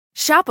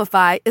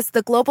Shopify is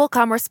the global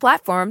commerce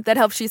platform that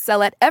helps you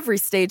sell at every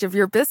stage of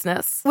your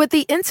business. With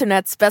the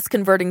internet's best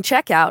converting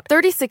checkout,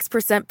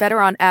 36% better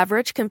on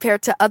average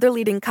compared to other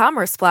leading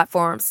commerce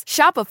platforms,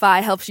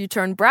 Shopify helps you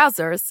turn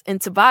browsers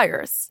into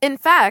buyers. In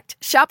fact,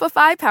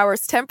 Shopify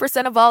powers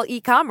 10% of all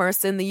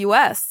e-commerce in the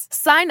U.S.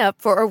 Sign up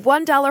for a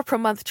 $1 per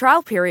month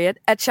trial period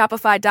at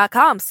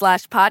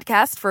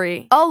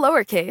shopify.com/podcast-free. All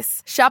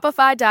lowercase,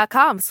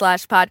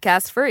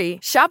 shopify.com/podcast-free,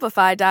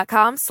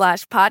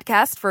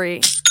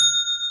 shopify.com/podcast-free.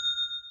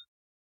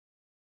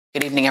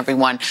 Good evening,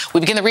 everyone.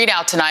 We begin the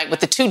ReidOut tonight with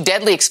the two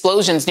deadly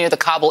explosions near the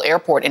Kabul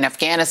airport in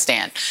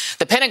Afghanistan.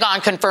 The Pentagon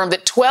confirmed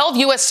that 12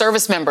 U.S.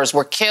 service members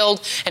were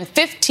killed and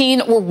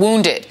 15 were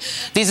wounded.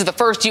 These are the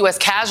first U.S.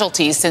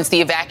 casualties since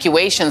the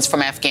evacuations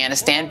from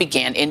Afghanistan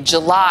began in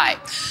July.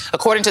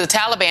 According to the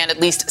Taliban,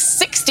 at least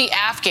 60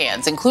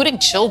 Afghans, including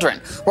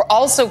children, were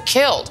also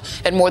killed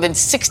and more than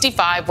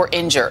 65 were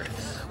injured.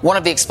 One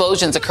of the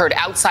explosions occurred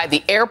outside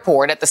the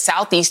airport at the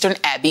southeastern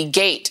Abbey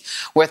Gate,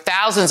 where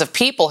thousands of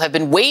people have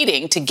been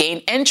waiting to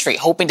gain entry,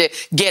 hoping to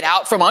get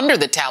out from under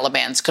the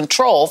Taliban's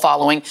control.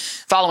 Following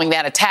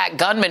that attack,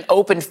 gunmen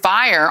opened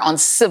fire on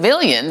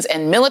civilians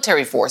and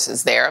military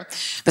forces there.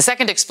 The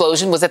second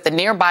explosion was at the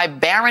nearby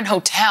Barron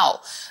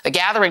Hotel, a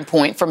gathering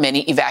point for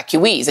many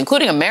evacuees,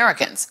 including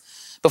Americans,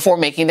 before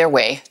making their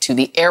way to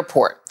the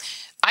airport.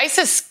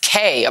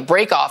 ISIS-K, a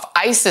break-off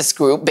ISIS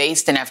group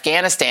based in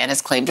Afghanistan,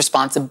 has claimed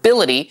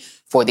responsibility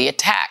for the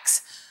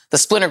attacks. The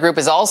splinter group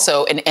is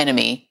also an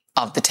enemy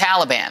of the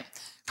Taliban.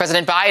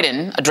 President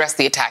Biden addressed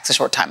the attacks a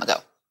short time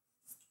ago.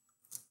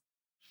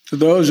 To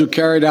those who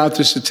carried out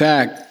this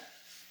attack,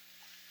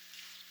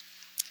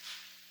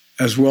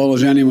 as well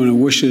as anyone who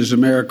wishes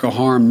America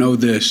harm, know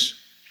this: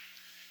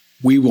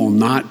 we will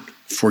not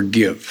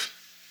forgive.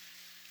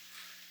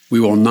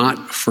 We will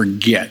not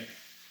forget.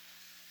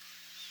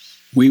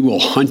 We will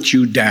hunt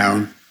you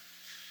down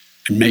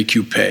and make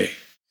you pay.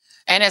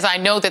 And as I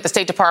know that the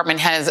State Department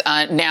has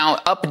now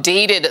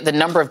updated the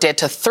number of dead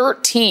to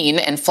 13,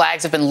 and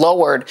flags have been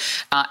lowered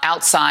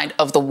outside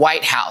of the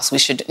White House. We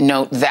should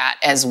note that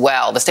as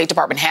well. The State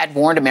Department had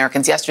warned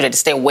Americans yesterday to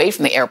stay away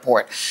from the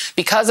airport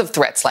because of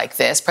threats like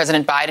this.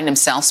 President Biden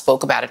himself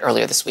spoke about it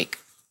earlier this week.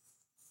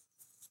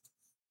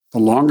 The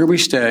longer we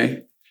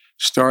stay,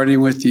 starting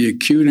with the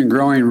acute and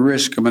growing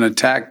risk of an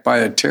attack by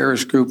a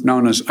terrorist group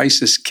known as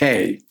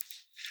ISIS-K,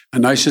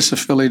 an ISIS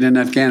affiliate in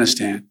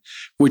Afghanistan,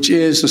 which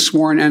is a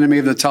sworn enemy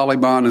of the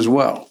Taliban as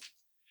well.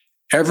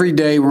 Every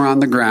day we're on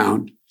the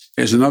ground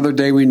is another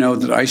day we know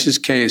that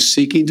ISIS-K is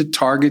seeking to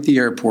target the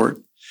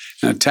airport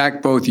and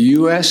attack both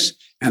U.S.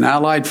 and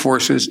allied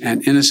forces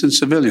and innocent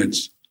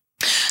civilians.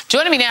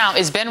 Joining me now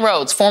is Ben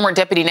Rhodes, former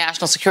Deputy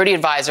National Security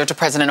Advisor to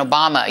President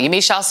Obama,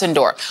 Yamiche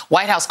Alcindor,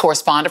 White House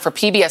correspondent for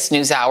PBS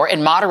NewsHour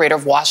and moderator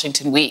of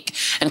Washington Week,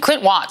 and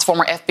Clint Watts,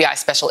 former FBI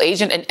Special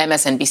Agent and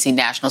MSNBC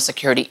National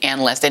Security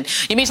Analyst. And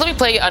Yamiche, let me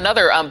play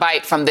another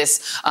bite from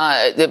this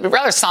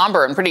rather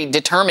somber and pretty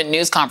determined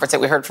news conference that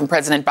we heard from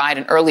President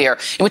Biden earlier,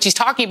 in which he's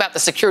talking about the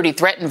security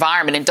threat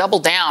environment and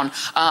doubled down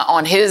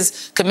on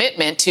his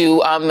commitment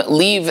to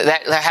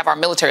have our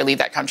military leave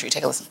that country.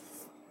 Take a listen.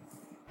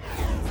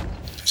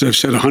 As I've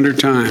said 100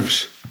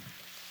 times,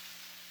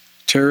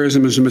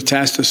 terrorism is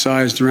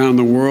metastasized around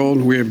the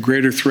world. We have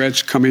greater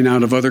threats coming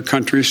out of other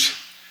countries,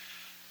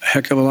 a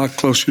heck of a lot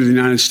closer to the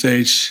United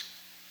States.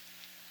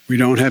 We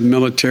don't have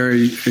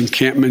military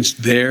encampments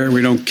there.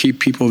 We don't keep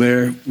people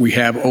there. We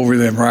have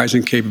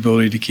over-the-horizon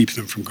capability to keep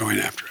them from going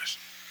after us.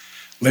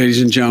 Ladies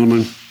and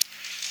gentlemen,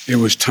 it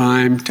was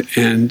time to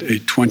end a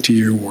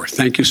 20-year war.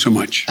 Thank you so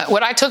much.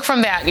 What I took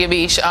from that,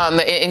 Yamiche,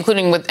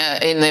 including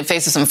in the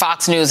face of some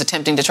Fox News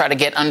attempting to try to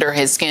get under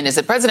his skin, is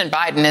that President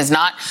Biden has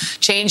not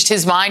changed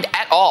his mind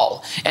at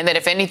all. And that,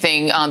 if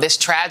anything, this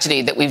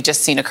tragedy that we've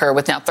just seen occur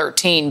with now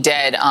 13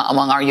 dead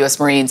among our U.S.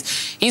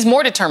 Marines, he's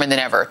more determined than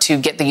ever to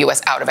get the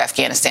U.S. out of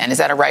Afghanistan. Is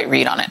that a right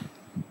read on it?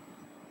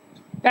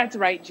 That's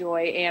right,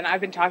 Joy. And I've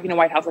been talking to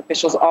White House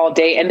officials all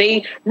day, and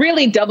they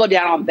really double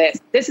down on this.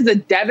 This is a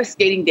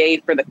devastating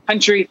day for the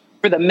country,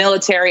 for the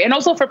military, and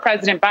also for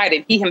President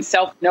Biden. He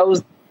himself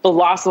knows the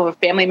loss of a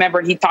family member,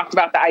 and he talked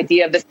about the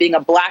idea of this being a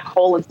black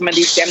hole in some of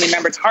these family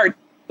members' hearts.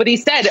 But he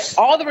said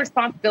all the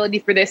responsibility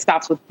for this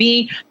stops with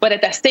me. But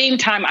at the same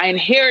time, I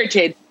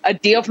inherited a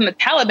deal from the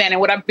Taliban. And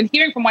what I've been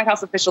hearing from White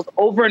House officials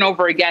over and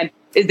over again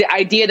is the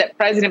idea that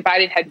President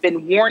Biden had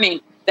been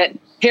warning that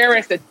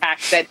terrorist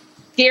attacks, that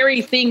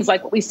scary things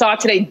like what we saw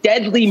today,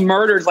 deadly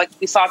murders like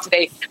we saw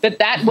today,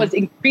 that was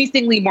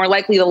increasingly more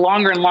likely the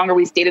longer and longer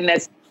we stayed in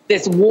this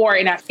war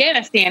in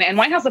Afghanistan. And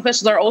White House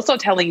officials are also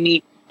telling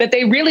me that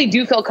they really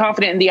do feel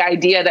confident in the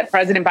idea that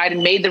President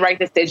Biden made the right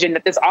decision,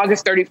 that this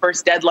August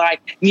 31st deadline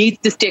needs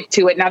to stick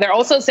to it. Now, they're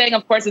also saying,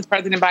 of course, as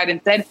President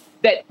Biden said,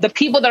 that the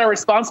people that are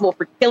responsible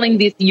for killing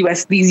these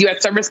U.S.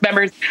 service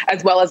members,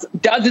 as well as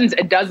dozens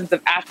and dozens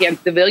of Afghan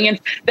civilians,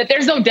 that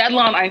there's no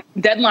deadline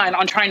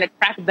on trying to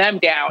track them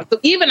down. So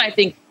even, I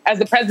think, as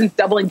the president's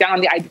doubling down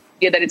on the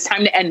idea that it's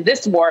time to end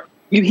this war,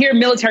 You hear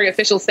military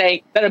officials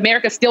say that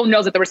America still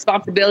knows that the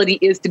responsibility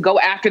is to go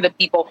after the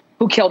people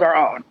who killed our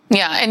own.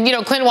 Yeah. And,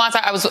 Clint Watts,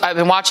 I've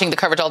been watching the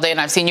coverage all day,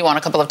 and I've seen you on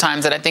a couple of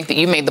times, and I think that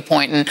you made the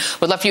point, and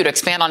would love for you to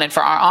expand on it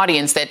for our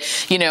audience, that,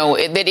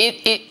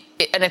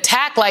 an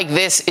attack like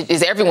this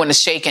everyone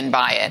is shaken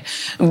by it.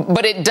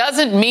 But it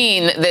doesn't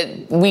mean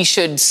that we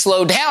should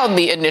slow down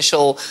the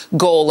initial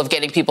goal of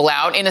getting people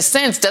out. In a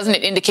sense, doesn't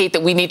it indicate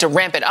that we need to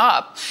ramp it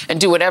up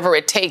and do whatever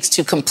it takes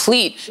to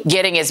complete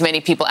getting as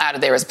many people out of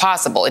there as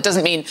possible? It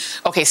doesn't mean,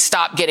 okay,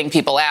 stop getting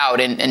people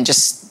out and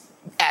just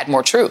add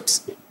more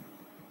troops.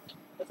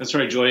 That's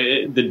right,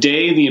 Joy. The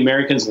day the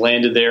Americans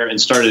landed there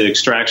and started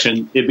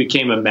extraction, it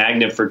became a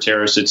magnet for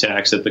terrorist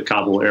attacks at the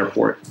Kabul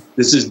airport.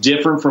 This is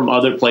different from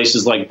other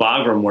places like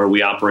Bagram, where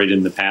we operated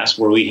in the past,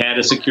 where we had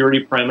a security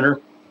perimeter.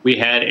 We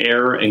had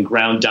air and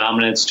ground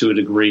dominance to a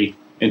degree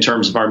in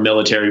terms of our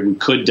military. We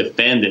could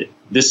defend it.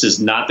 This is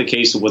not the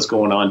case of what's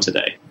going on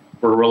today.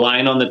 We're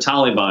relying on the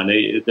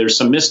Taliban. There's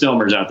some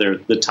misnomers out there.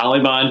 The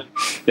Taliban,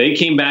 they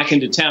came back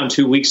into town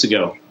 2 weeks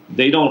ago.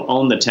 They don't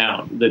own the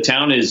town. The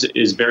town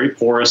is very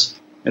porous,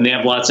 and they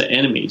have lots of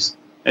enemies.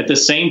 At the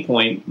same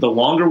point, the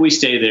longer we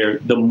stay there,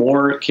 the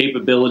more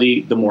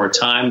capability, the more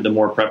time, the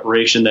more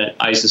preparation that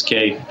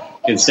ISIS-K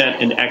can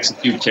set and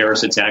execute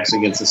terrorist attacks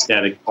against a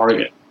static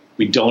target.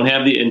 We don't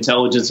have the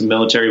intelligence and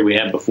military we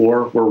had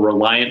before. We're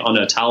reliant on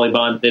a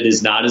Taliban that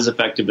is not as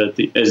effective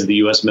as the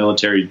U.S.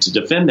 military to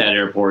defend that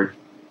airport.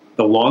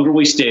 The longer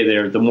we stay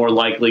there, the more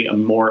likely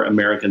more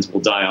Americans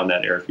will die on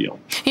that airfield.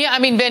 Yeah, I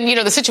mean, Ben,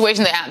 the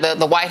situation that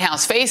the White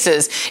House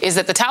faces is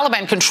that the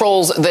Taliban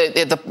controls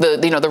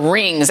the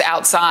rings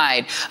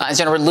outside, as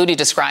General Ludi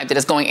described it,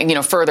 as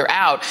going further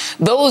out.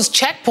 Those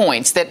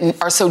checkpoints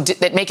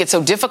that make it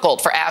so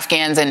difficult for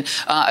Afghans and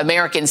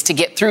Americans to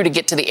get through to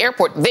get to the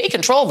airport, they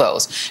control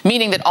those,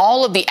 meaning that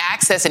all of the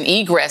access and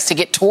egress to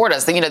get toward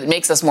us, that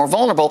makes us more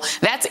vulnerable,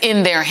 that's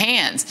in their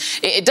hands.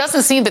 It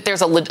doesn't seem that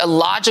there's a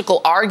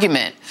logical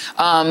argument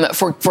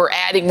for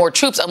adding more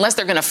troops unless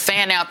they're going to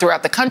fan out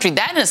throughout the country.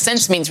 That, in a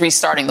sense, means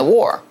restarting the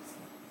war.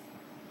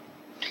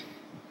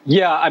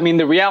 Yeah, I mean,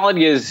 the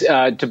reality is,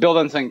 to build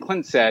on something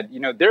Clint said,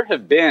 there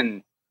have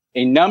been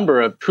a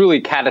number of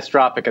truly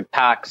catastrophic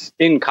attacks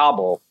in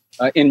Kabul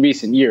in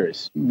recent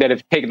years that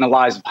have taken the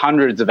lives of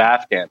hundreds of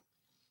Afghans.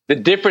 The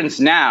difference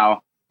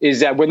now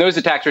is that when those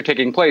attacks were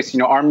taking place,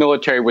 our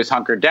military was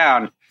hunkered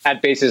down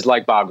at bases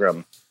like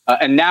Bagram.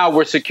 And now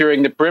we're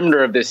securing the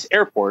perimeter of this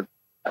airport.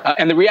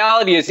 And the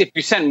reality is, if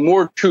you send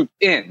more troops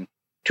in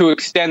to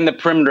extend the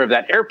perimeter of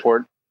that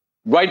airport,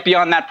 right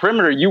beyond that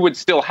perimeter, you would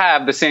still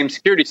have the same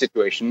security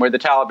situation where the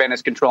Taliban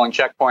is controlling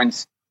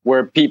checkpoints,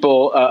 where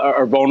people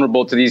are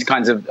vulnerable to these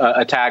kinds of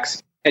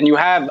attacks. And you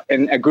have,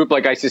 in a group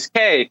like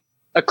ISIS-K,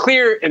 a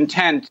clear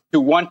intent to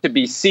want to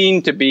be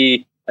seen to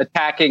be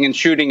attacking and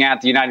shooting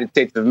at the United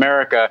States of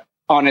America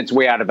on its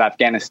way out of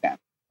Afghanistan.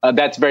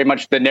 That's very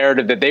much the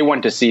narrative that they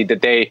want to see,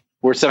 that they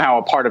were somehow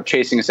a part of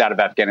chasing us out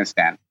of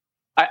Afghanistan.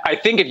 I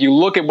think if you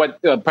look at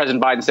what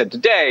President Biden said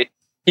today,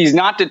 he's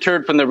not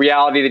deterred from the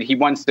reality that he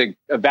wants to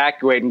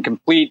evacuate and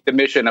complete the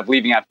mission of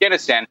leaving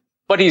Afghanistan,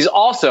 but he's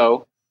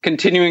also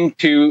continuing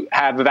to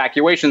have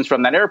evacuations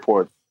from that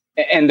airport.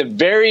 And the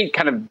very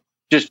kind of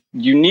just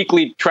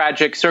uniquely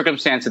tragic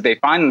circumstance that they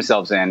find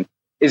themselves in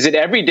is that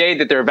every day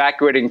that they're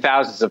evacuating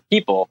thousands of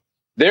people,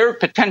 they're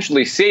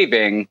potentially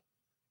saving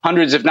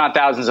hundreds, if not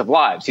thousands, of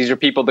lives. These are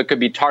people that could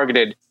be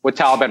targeted with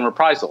Taliban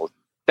reprisals.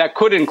 That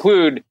could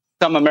include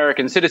some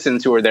American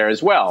citizens who are there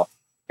as well.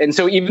 And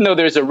so even though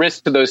there's a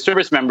risk to those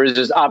service members,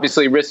 there's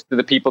obviously risk to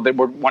the people that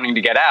were wanting to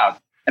get out.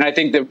 And I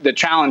think the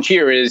challenge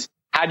here is,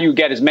 how do you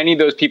get as many of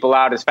those people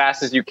out as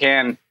fast as you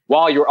can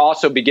while you're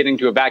also beginning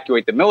to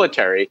evacuate the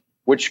military,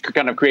 which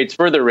kind of creates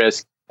further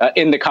risk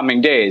in the coming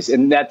days.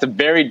 And that's a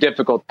very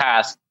difficult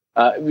task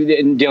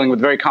in dealing with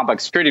a very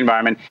complex security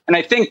environment. And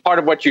I think part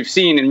of what you've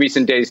seen in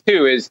recent days,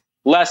 too, is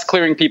less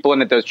clearing people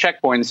in at those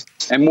checkpoints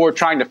and more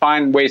trying to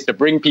find ways to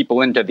bring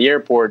people into the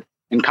airport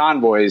in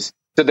convoys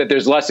so that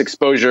there's less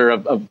exposure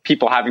of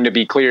people having to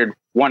be cleared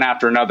one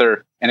after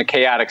another in a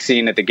chaotic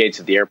scene at the gates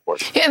of the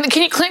airport. Yeah, and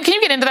can you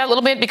get into that a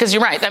little bit? Because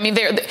you're right. I mean,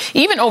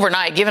 even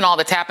overnight, given all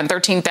that's happened,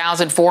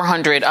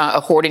 13,400,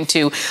 according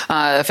to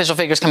official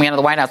figures coming out of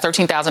the White House,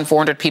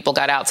 13,400 people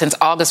got out since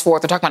August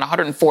 4th. We're talking about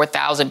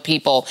 104,000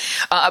 people.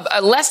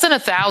 Less than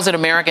 1,000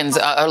 Americans,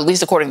 at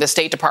least according to the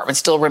State Department,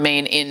 still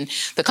remain in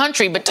the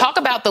country. But talk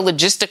about the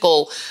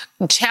logistical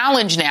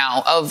challenge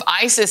now of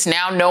ISIS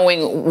now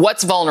knowing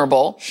what's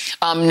vulnerable,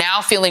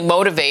 now feeling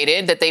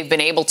motivated that they've been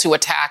able to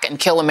attack and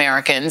kill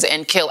Americans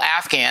and kill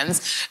Afghans,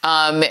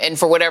 and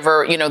for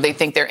whatever, they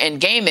think their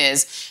end game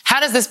is. How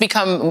does this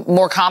become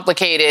more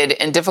complicated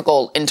and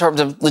difficult in terms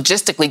of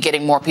logistically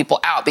getting more people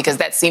out? Because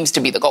that seems to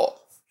be the goal.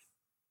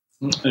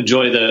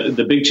 Joy,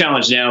 the big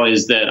challenge now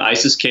is that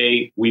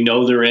ISIS-K, we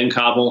know they're in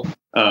Kabul.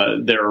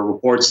 There are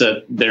reports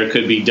that there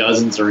could be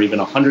dozens or even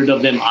 100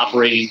 of them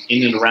operating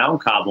in and around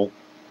Kabul.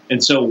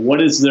 And so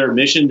what is their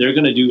mission? They're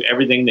going to do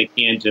everything they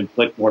can to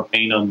inflict more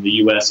pain on the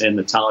U.S. and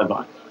the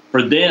Taliban.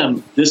 For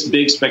them, this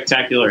big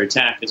spectacular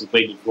attack is a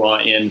way to draw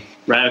in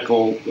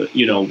radical,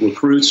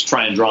 recruits,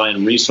 try and draw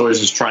in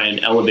resources, try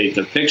and elevate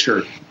their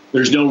picture.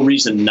 There's no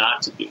reason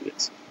not to do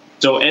this.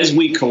 So as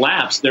we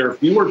collapse, there are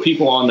fewer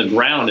people on the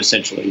ground,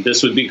 essentially.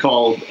 This would be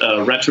called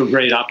a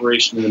retrograde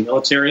operation in the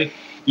military.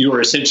 You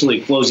are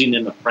essentially closing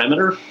in the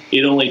perimeter.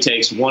 It only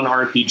takes one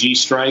RPG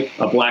strike,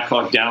 a Black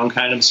Hawk Down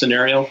kind of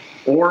scenario,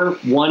 or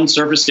one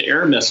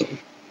surface-to-air missile.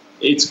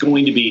 It's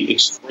going to be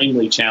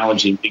extremely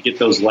challenging to get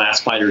those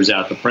last fighters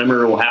out. The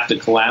perimeter will have to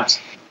collapse.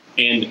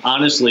 And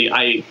honestly,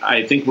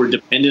 I think we're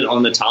dependent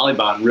on the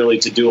Taliban really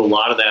to do a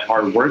lot of that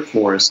hard work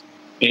for us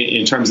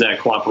in terms of that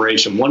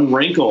cooperation. One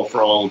wrinkle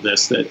for all of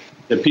this that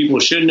people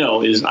should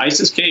know is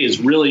ISIS-K is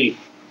really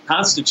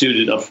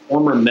constituted of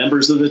former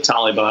members of the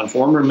Taliban,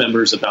 former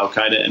members of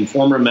al-Qaeda, and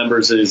former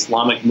members of the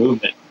Islamic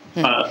movement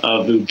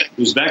of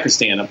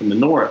Uzbekistan up in the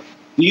north.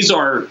 These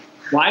are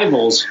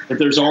rivals, but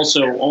there's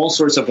also all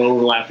sorts of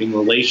overlapping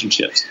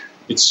relationships.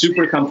 It's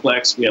super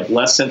complex. We have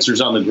less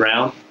sensors on the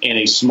ground and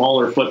a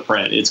smaller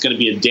footprint. It's going to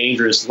be a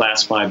dangerous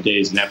last 5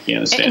 days in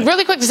Afghanistan. And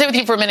really quick to stay with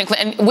you for a minute,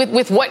 and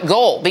with what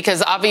goal?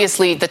 Because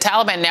obviously the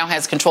Taliban now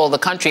has control of the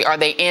country. Are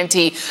they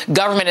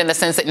anti-government in the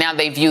sense that now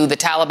they view the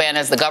Taliban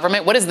as the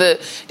government?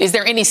 Is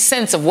there any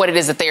sense of what it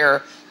is that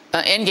they're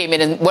endgame in,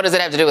 and what does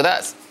it have to do with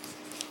us?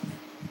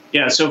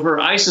 Yeah, so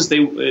for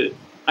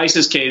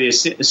ISIS-K, they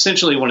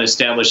essentially want to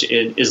establish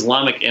an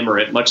Islamic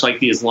emirate, much like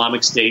the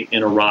Islamic State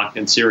in Iraq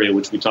and Syria,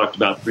 which we talked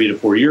about 3 to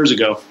 4 years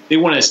ago. They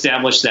want to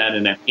establish that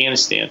in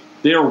Afghanistan.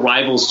 They are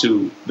rivals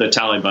to the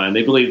Taliban.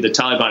 They believe the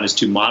Taliban is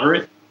too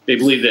moderate. They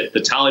believe that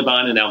the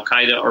Taliban and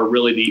al-Qaeda are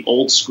really the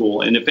old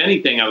school. And if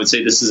anything, I would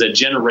say this is a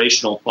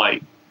generational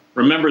fight.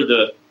 Remember,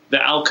 the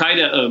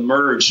al-Qaeda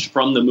emerged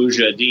from the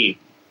Mujahideen.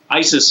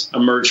 ISIS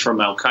emerged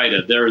from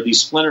al-Qaeda. There are these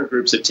splinter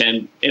groups that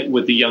tend,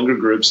 with the younger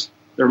groups,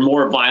 they're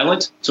more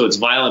violent, so it's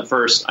violent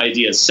first,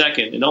 idea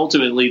second, and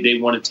ultimately they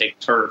want to take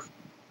turf.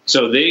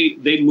 So they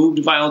moved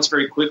to violence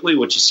very quickly.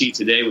 What you see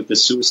today with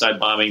this suicide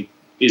bombing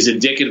is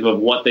indicative of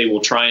what they will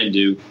try and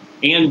do,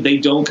 and they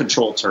don't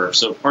control turf.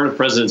 So part of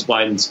President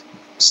Biden's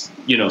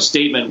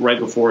statement right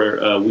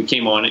before we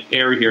came on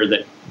air here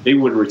that they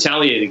would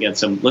retaliate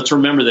against them. Let's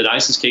remember that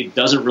ISIS-K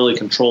doesn't really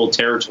control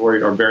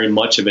territory or very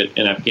much of it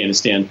in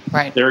Afghanistan.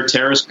 Right. They're a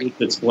terrorist group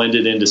that's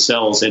blended into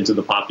cells, into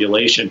the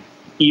population.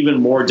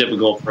 Even more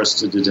difficult for us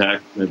to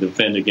detect and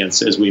defend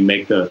against as we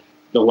make the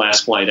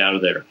last flight out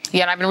of there.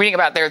 Yeah, and I've been reading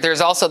about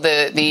there's also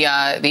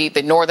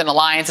the Northern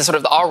Alliance is sort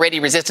of already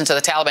resistant to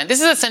the Taliban.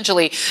 This is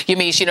essentially,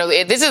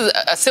 Yamiche, this is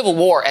a civil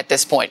war at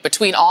this point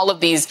between all of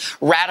these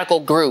radical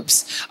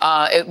groups,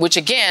 which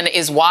again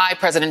is why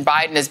President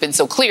Biden has been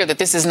so clear that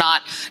this is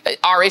not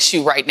our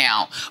issue right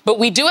now. But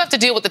we do have to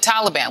deal with the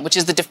Taliban, which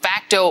is the de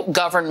facto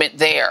government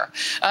there.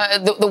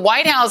 The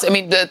White House,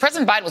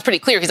 President Biden was pretty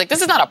clear. He's like,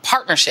 this is not a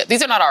partnership.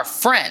 These are not our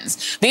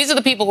friends. These are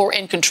the people who are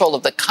in control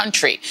of the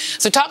country.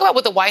 So talk about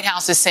what the White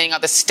House is saying on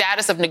the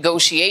status of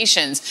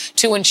negotiations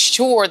to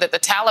ensure that the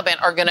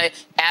Taliban are going to,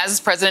 as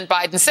President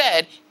Biden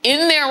said,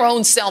 in their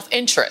own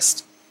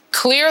self-interest,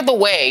 clear the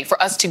way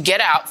for us to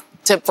get out,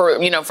 for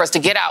us to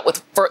get out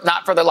with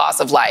not further loss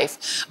of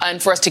life,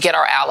 and for us to get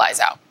our allies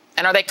out.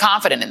 And are they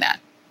confident in that?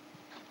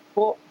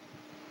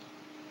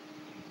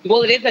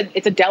 Well,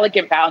 it's a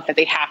delicate balance that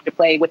they have to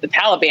play with the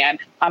Taliban,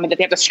 and that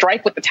they have to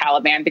strike with the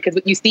Taliban, because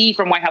what you see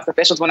from White House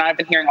officials, when I've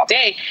been hearing all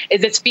day, is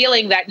this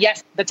feeling that,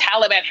 yes, the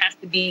Taliban has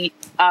to be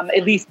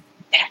at least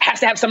has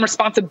to have some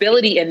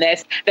responsibility in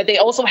this, that they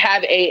also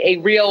have a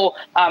real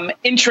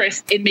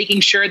interest in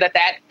making sure that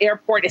that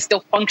airport is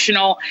still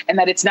functional and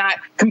that it's not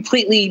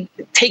completely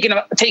taken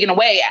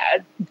away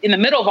in the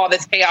middle of all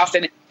this chaos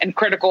and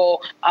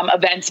critical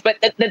events, but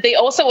that they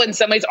also in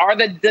some ways are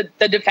the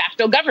de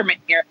facto government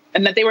here,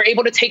 and that they were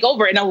able to take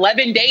over in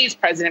 11 days,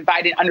 President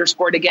Biden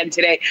underscored again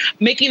today,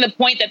 making the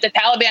point that the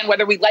Taliban,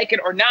 whether we like it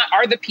or not,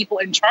 are the people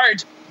in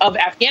charge of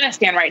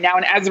Afghanistan right now.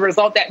 And as a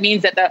result, that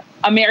means that the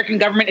American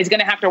government is going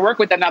to have to work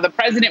with them. Now, the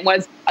president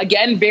was,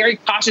 again, very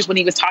cautious when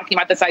he was talking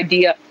about this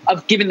idea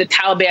of giving the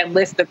Taliban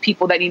list of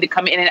people that need to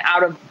come in and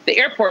out of the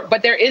airport.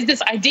 But there is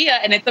this idea,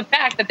 and it's a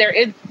fact, that there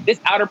is this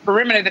outer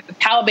perimeter that the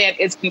Taliban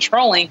is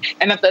controlling,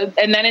 and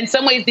then in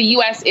some ways the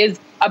U.S. is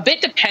a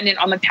bit dependent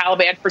on the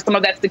Taliban for some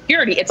of that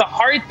security. It's a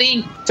hard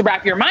thing to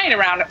wrap your mind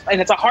around,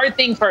 and it's a hard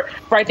thing for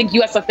I think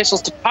U.S.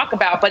 officials to talk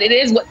about. But it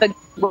is what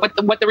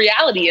the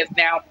reality is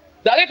now.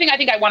 The other thing I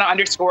think I want to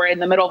underscore in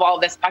the middle of all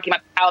of this, talking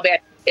about the Taliban,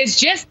 is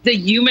just the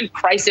human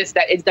crisis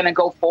that is going to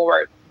go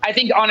forward. I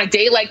think on a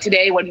day like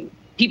today, when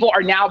people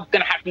are now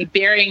going to have to be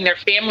burying their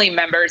family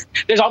members,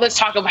 there's all this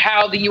talk of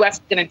how the U.S.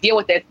 is going to deal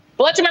with this.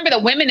 But let's remember the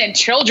women and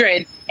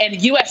children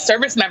and U.S.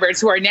 service members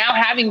who are now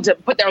having to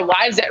put their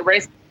lives at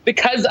risk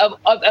because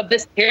of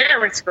this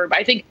terrorist group.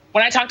 I think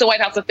when I talk to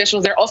White House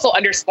officials, they're also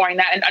underscoring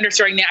that and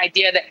underscoring the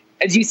idea that,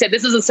 as you said,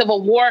 this is a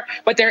civil war,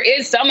 but there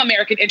is some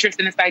American interest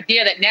in this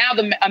idea that now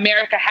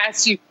America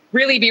has to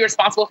really be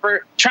responsible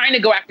for trying to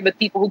go after the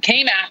people who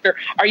came after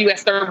our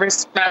U.S.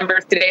 service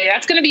members today.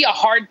 That's going to be a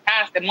hard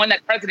task, and one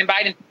that President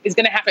Biden is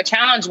going to have a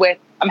challenge with,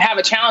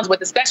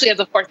 especially as,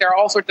 of course, there are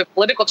all sorts of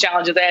political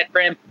challenges ahead for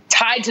him,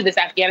 tied to this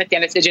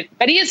Afghanistan decision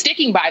that he is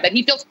sticking by, that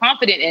he feels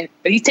confident in,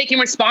 that he's taking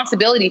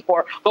responsibility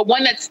for, but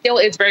one that still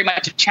is very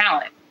much a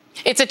challenge.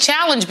 It's a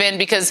challenge, Ben,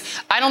 because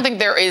I don't think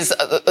there is,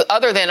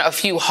 other than a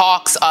few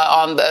hawks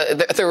on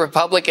the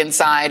Republican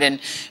side and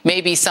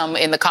maybe some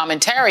in the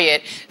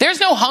commentariat, there's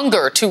no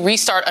hunger to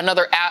restart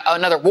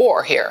another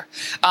war here,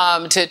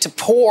 to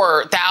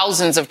pour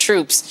thousands of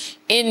troops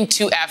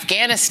into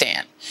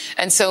Afghanistan.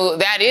 And so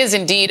that is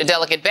indeed a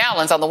delicate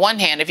balance. On the one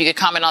hand, if you could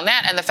comment on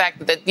that, and the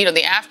fact that,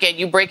 the Afghan,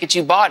 you break it,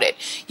 you bought it.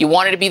 You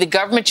wanted to be the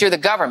government, you're the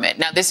government.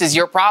 Now, this is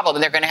your problem,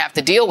 and they're going to have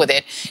to deal with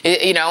it,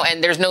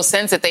 and there's no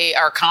sense that they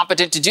are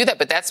competent to do that.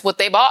 But that's what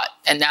they bought,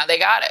 and now they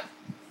got it.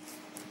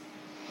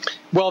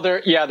 Well,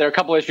 there are a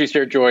couple issues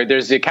here, Joy.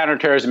 There's the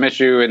counterterrorism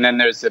issue, and then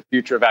there's the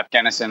future of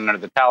Afghanistan under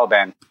the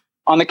Taliban.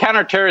 On the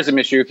counterterrorism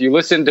issue, if you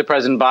listen to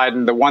President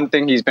Biden, the one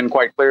thing he's been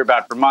quite clear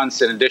about for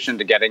months, in addition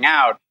to getting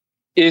out,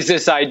 is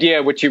this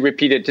idea, which he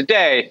repeated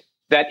today,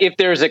 that if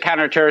there's a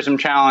counterterrorism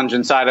challenge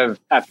inside of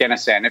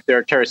Afghanistan, if there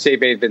are terrorist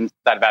safe havens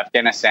inside of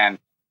Afghanistan,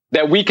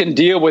 that we can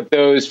deal with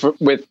those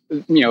with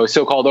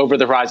so-called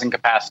over-the-horizon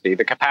capacity,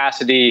 the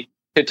capacity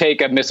to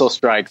take a missile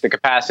strike, the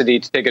capacity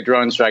to take a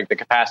drone strike, the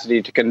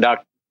capacity to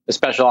conduct a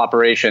special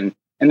operation,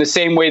 in the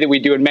same way that we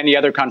do in many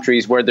other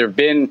countries where there have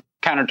been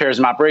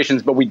counterterrorism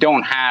operations, but we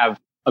don't have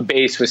a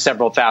base with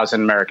several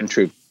thousand American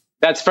troops.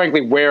 That's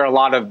frankly where a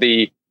lot of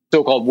the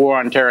so-called war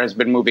on terror has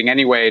been moving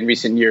anyway in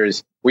recent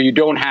years, where you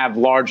don't have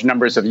large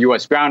numbers of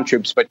U.S. ground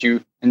troops, but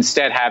you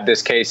instead have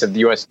this case of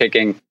the U.S.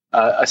 taking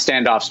a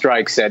standoff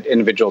strikes at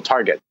individual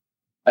targets.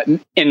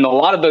 In a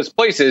lot of those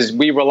places,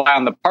 we rely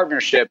on the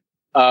partnership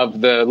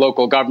of the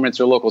local governments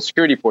or local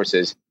security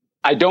forces.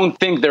 I don't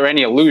think there are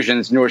any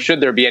illusions, nor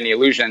should there be any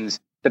illusions,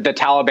 that the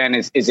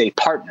Taliban is a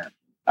partner.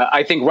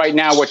 I think right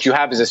now what you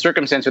have is a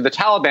circumstance where the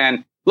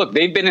Taliban, look,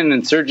 they've been an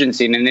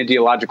insurgency and an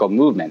ideological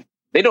movement.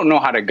 They don't know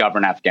how to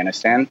govern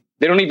Afghanistan.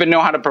 They don't even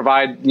know how to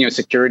provide,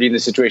 security in the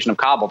situation of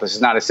Kabul. This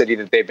is not a city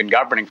that they've been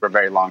governing for a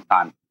very long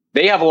time.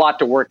 They have a lot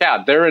to work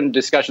out. They're in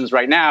discussions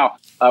right now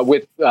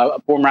with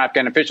former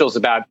Afghan officials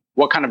about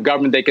what kind of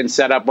government they can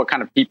set up, what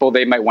kind of people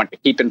they might want to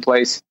keep in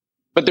place.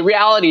 But the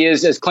reality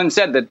is, as Clint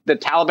said, that the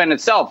Taliban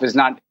itself is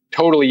not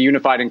totally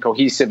unified and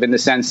cohesive, in the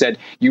sense that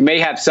you may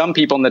have some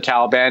people in the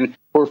Taliban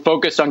who are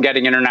focused on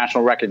getting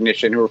international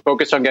recognition, who are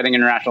focused on getting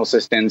international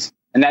assistance,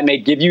 and that may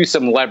give you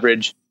some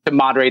leverage to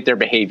moderate their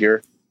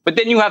behavior. But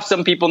then you have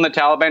some people in the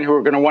Taliban who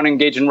are going to want to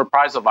engage in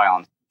reprisal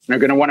violence, and are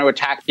going to want to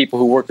attack people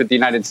who work with the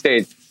United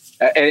States,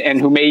 and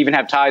who may even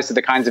have ties to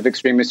the kinds of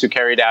extremists who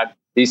carried out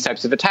these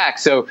types of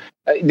attacks. So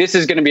this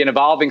is going to be an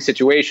evolving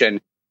situation.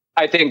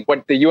 I think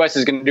what the U.S.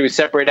 is going to do is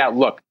separate out,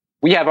 look,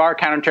 we have our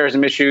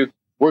counterterrorism issue.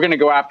 We're going to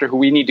go after who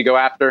we need to go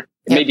after.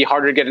 It may be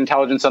harder to get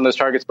intelligence on those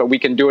targets, but we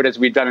can do it as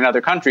we've done in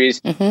other countries.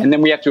 Mm-hmm. And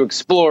then we have to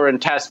explore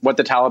and test what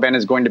the Taliban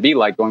is going to be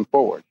like going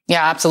forward.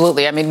 Yeah,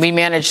 absolutely. I mean, we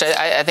managed,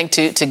 I think,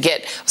 to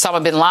get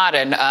Osama bin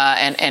Laden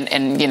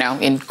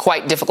and in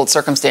quite difficult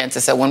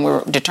circumstances. So when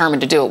we're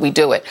determined to do it, we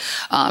do it.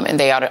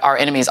 And our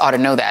enemies ought to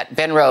know that.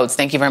 Ben Rhodes,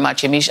 thank you very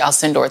much. Yamiche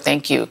Alcindor,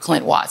 thank you.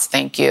 Clint Watts,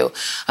 thank you.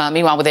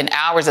 Meanwhile, within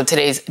hours of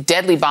today's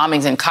deadly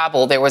bombings in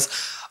Kabul, there were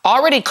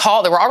already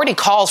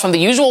calls from the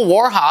usual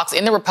war hawks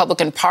in the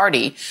Republican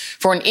Party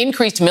for an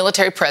increased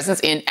military presence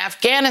in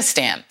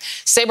Afghanistan,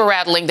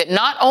 saber-rattling that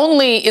not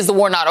only is the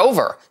war not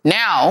over,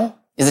 now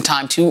is the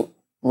time to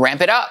ramp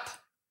it up.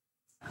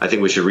 I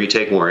think we should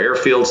retake more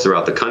airfields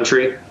throughout the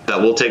country. That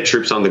will take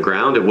troops on the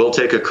ground. It will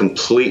take a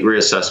complete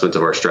reassessment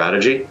of our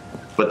strategy,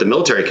 but the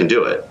military can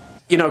do it.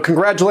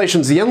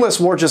 Congratulations. The endless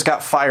war just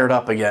got fired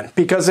up again,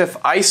 because if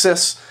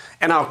ISIS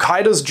and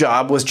al-Qaeda's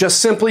job was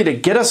just simply to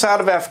get us out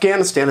of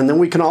Afghanistan and then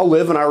we can all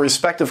live in our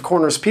respective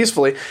corners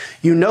peacefully,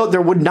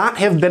 there would not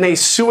have been a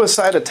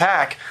suicide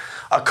attack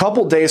a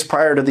couple days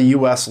prior to the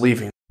U.S.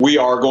 leaving. We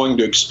are going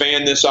to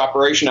expand this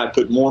operation. I'd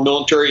put more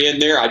military in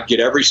there. I'd get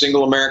every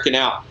single American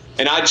out,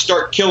 and I'd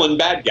start killing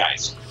bad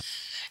guys.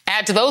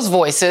 Add to those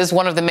voices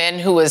one of the men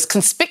who was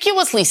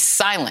conspicuously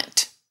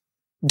silent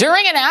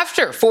during and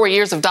after 4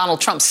 years of Donald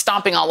Trump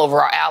stomping all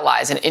over our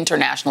allies and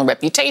international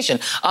reputation,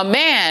 a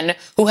man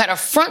who had a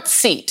front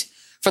seat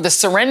for the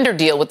surrender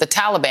deal with the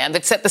Taliban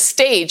that set the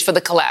stage for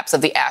the collapse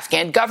of the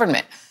Afghan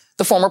government,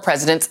 the former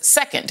president's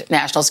second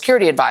national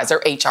security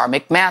advisor, H.R.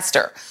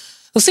 McMaster,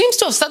 who seems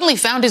to have suddenly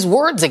found his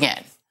words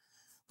again.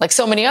 Like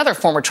so many other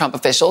former Trump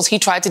officials, he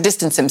tried to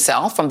distance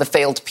himself from the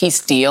failed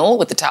peace deal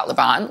with the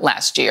Taliban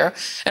last year,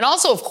 and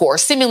also, of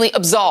course, seemingly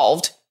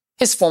absolved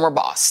his former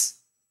boss.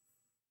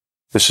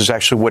 This is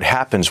actually what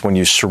happens when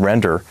you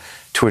surrender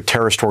to a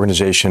terrorist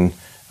organization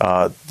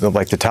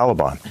like the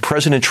Taliban.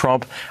 President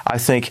Trump, I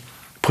think,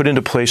 put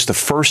into place the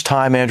first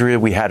time, Andrea,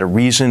 we had a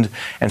reasoned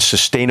and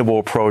sustainable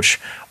approach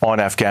on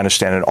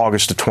Afghanistan in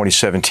August of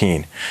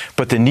 2017.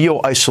 But the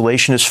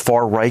neo-isolationist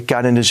far right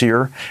got in his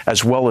ear,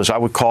 as well as I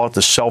would call it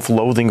the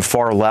self-loathing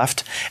far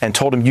left, and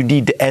told him you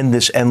need to end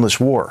this endless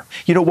war.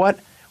 You know what?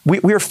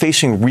 We are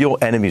facing real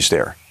enemies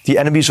there, the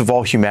enemies of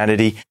all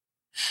humanity.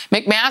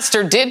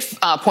 McMaster did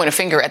point a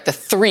finger at the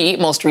three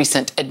most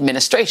recent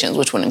administrations,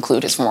 which would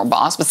include his former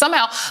boss, but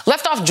somehow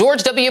left off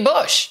George W.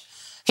 Bush.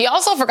 He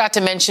also forgot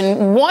to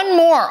mention one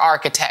more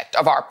architect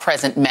of our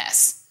present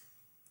mess,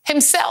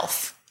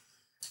 himself.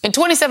 In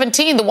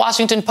 2017, the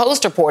Washington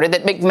Post reported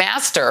that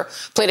McMaster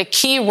played a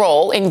key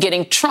role in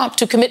getting Trump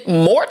to commit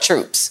more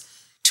troops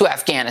to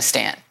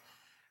Afghanistan,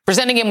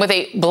 presenting him with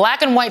a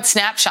black and white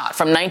snapshot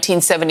from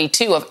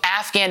 1972 of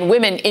Afghan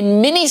women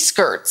in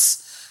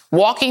miniskirts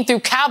walking through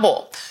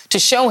Kabul to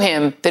show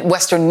him that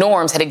Western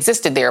norms had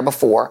existed there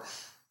before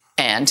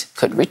and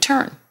could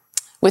return.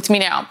 With me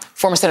now,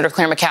 former Senator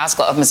Claire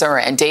McCaskill of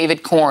Missouri and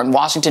David Corn,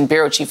 Washington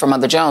bureau chief for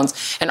Mother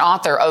Jones and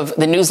author of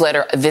the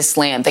newsletter This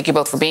Land. Thank you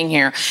both for being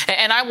here.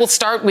 And I will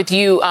start with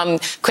you,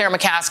 Claire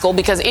McCaskill,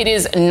 because it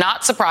is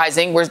not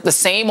surprising. We're the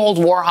same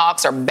old war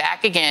hawks are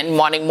back again,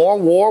 wanting more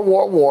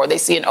war. They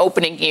see an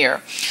opening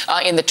here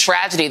in the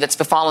tragedy that's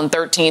befallen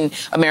 13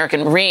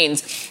 American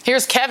Marines.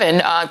 Here's Kevin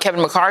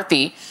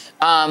McCarthy.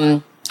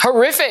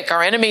 Horrific.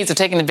 Our enemies have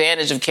taken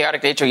advantage of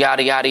chaotic nature,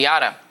 yada, yada,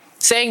 yada,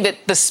 saying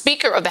that the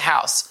Speaker of the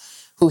House,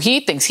 who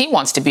he thinks he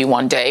wants to be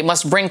one day,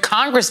 must bring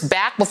Congress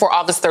back before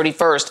August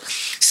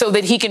 31st so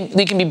that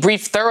we can be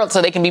briefed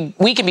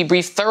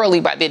thoroughly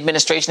by the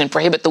administration and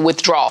prohibit the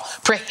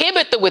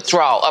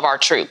withdrawal of our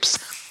troops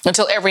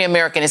until every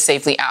American is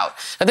safely out.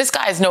 Now, this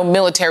guy is no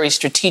military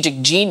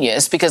strategic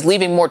genius, because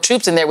leaving more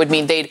troops in there would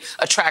mean they'd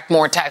attract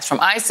more attacks from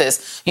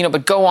ISIS.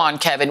 But go on,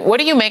 Kevin. What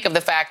do you make of the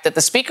fact that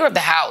the Speaker of the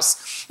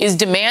House is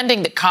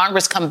demanding that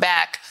Congress come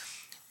back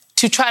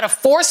to try to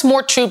force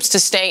more troops to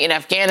stay in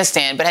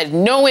Afghanistan, but had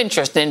no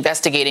interest in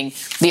investigating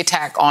the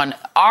attack on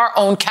our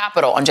own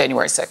capital on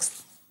January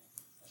 6th?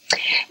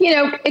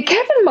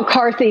 Kevin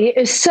McCarthy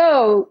is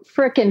so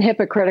frickin'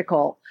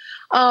 hypocritical.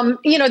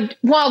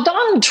 While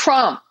Donald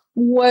Trump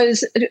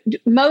was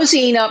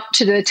moseying up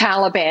to the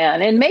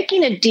Taliban and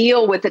making a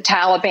deal with the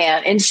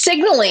Taliban and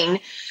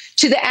signaling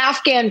to the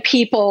Afghan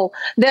people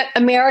that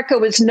America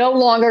was no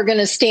longer going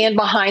to stand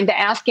behind the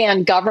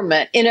Afghan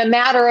government in a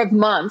matter of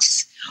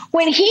months,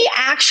 when he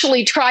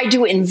actually tried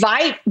to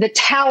invite the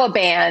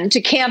Taliban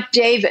to Camp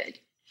David,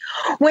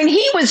 when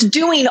he was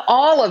doing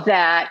all of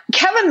that,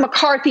 Kevin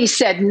McCarthy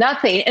said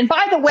nothing. And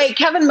by the way,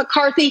 Kevin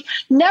McCarthy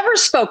never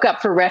spoke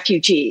up for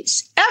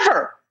refugees,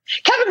 ever.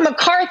 Kevin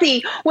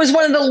McCarthy was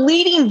one of the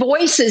leading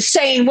voices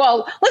saying,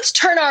 well, let's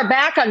turn our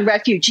back on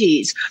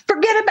refugees.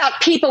 Forget about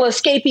people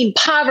escaping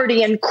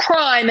poverty and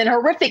crime and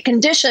horrific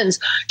conditions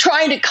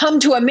trying to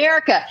come to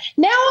America.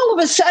 Now, all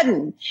of a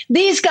sudden,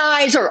 these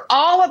guys are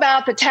all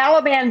about the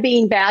Taliban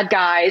being bad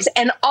guys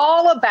and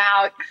all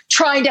about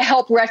trying to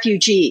help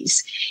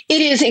refugees.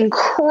 It is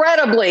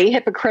incredibly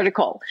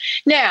hypocritical.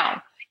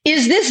 Now,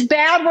 is this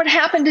bad what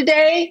happened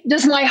today?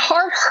 Does my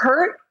heart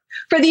hurt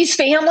for these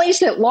families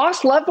that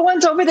lost loved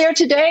ones over there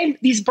today,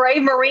 these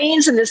brave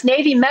Marines and this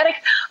Navy medic?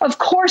 Of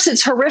course,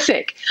 it's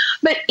horrific.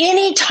 But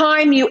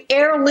anytime you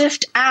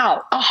airlift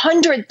out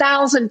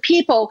 100,000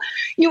 people,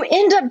 you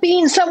end up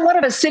being somewhat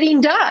of a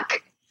sitting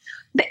duck.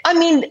 I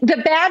mean,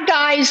 the bad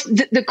guys,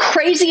 the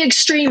crazy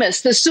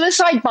extremists, the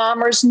suicide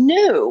bombers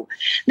knew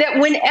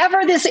that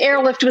whenever this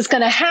airlift was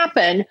going to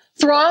happen,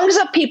 throngs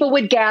of people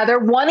would gather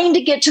wanting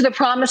to get to the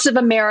promise of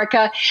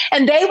America,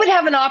 and they would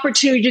have an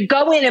opportunity to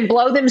go in and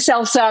blow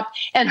themselves up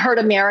and hurt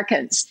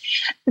Americans.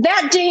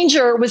 That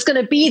danger was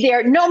going to be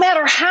there no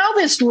matter how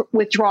this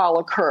withdrawal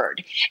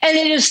occurred. And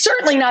it is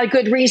certainly not a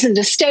good reason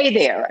to stay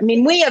there. I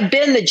mean, we have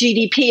been the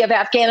GDP of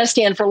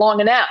Afghanistan for long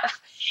enough.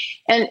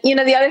 And,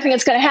 the other thing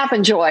that's going to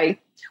happen, Joy,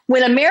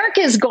 when America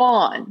is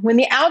gone, when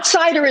the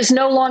outsider is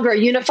no longer a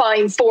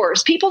unifying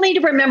force, people need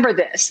to remember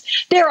this.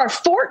 There are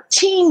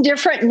 14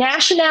 different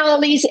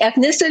nationalities,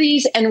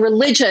 ethnicities, and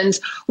religions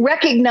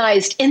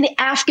recognized in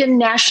the Afghan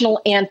national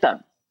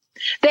anthem.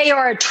 They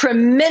are a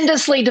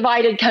tremendously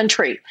divided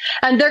country,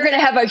 and they're going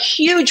to have a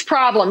huge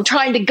problem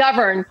trying to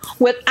govern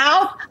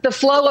without the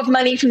flow of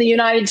money from the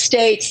United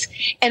States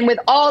and with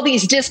all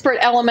these disparate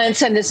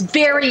elements and this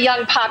very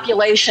young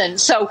population.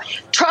 So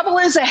trouble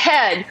is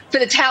ahead for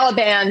the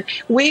Taliban.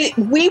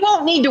 We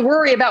won't need to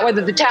worry about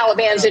whether the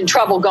Taliban's in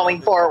trouble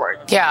going forward.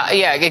 Yeah,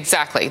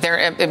 exactly.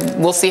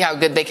 We'll see how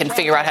good they can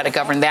figure out how to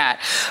govern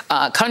that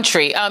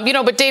country.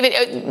 But David,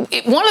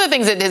 one of the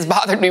things that has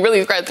bothered me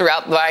really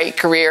throughout my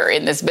career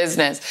in this business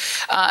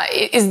Dwight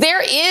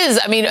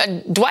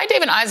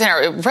David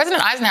Eisenhower,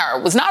 President Eisenhower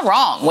was not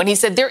wrong when he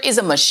said there is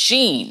a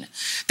machine.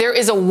 There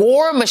is a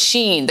war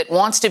machine that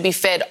wants to be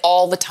fed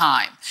all the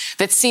time,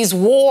 that sees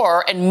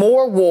war and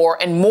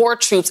more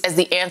troops as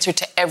the answer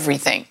to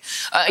everything.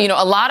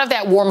 A lot of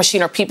that war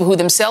machine are people who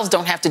themselves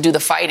don't have to do the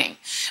fighting.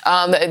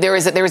 There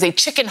is a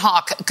chicken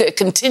hawk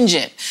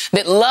contingent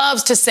that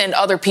loves to send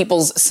other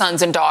people's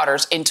sons and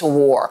daughters into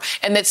war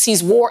and that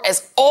sees war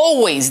as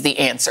always the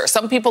answer.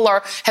 Some people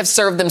have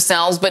served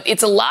themselves, but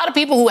it's a lot of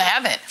people who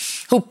haven't,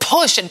 who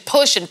push and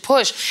push and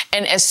push.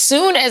 And as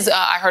soon as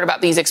I heard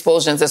about these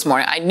explosions this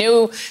morning, I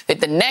knew that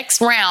the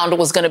next round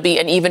was going to be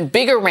an even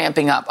bigger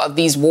ramping up of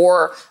these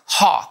war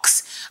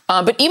hawks.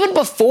 But even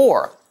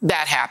before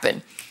that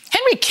happened,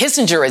 Henry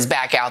Kissinger is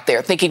back out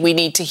there thinking we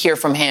need to hear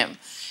from him.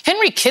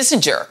 Henry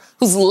Kissinger,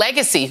 whose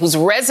legacy, whose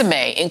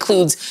resume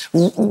includes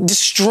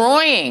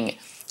destroying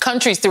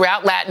countries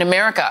throughout Latin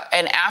America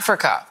and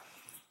Africa,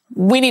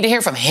 we need to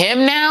hear from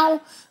him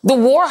now? The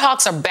war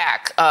hawks are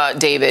back,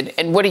 David,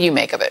 and what do you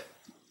make of it?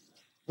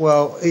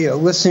 Well,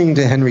 listening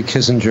to Henry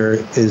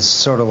Kissinger is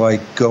sort of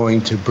like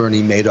going to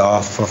Bernie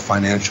Madoff for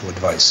financial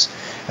advice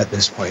at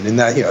this point. And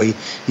that,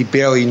 he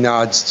barely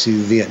nods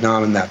to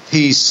Vietnam in that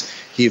piece.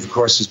 He, of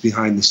course, is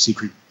behind the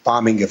secret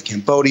bombing of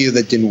Cambodia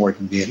that didn't work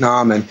in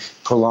Vietnam and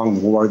prolonged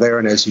the war there.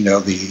 And as you know,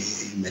 you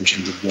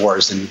mentioned the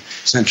wars in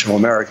Central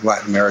America,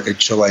 Latin America,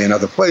 Chile, and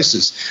other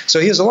places. So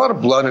he has a lot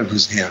of blood on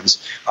his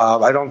hands.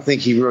 I don't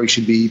think he really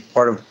should be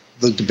part of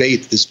the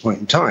debate at this point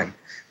in time.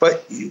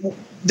 But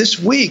this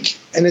week,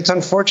 and it's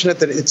unfortunate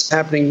that it's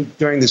happening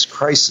during this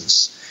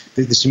crisis,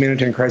 this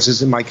humanitarian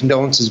crisis, and my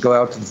condolences go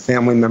out to the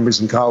family members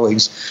and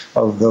colleagues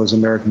of those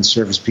American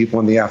service people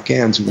and the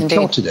Afghans who were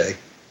killed today.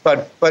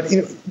 But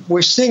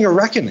we're seeing a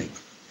reckoning.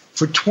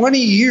 For 20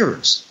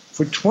 years,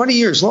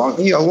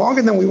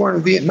 longer than we were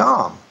in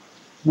Vietnam,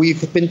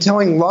 we've been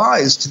telling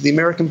lies to the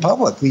American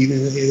public,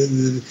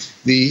 the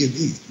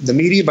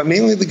media, but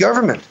mainly the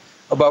government,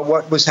 about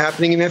what was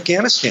happening in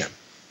Afghanistan.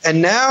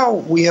 And now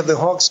we have the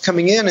hawks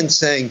coming in and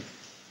saying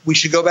we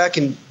should go back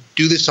and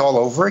do this all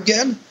over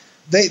again.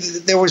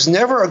 There was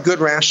never a good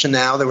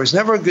rationale. There was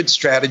never a good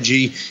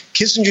strategy.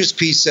 Kissinger's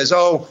piece says,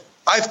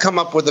 I've come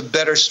up with a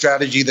better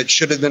strategy that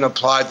should have been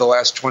applied the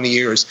last 20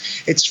 years.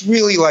 It's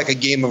really like a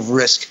game of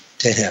Risk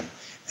to him.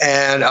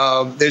 And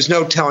there's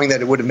no telling that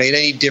it would have made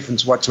any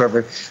difference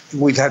whatsoever.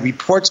 We've had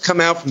reports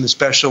come out from the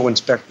Special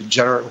Inspector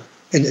General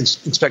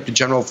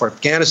for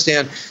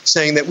Afghanistan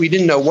saying that we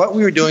didn't know what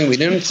we were doing. We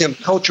didn't understand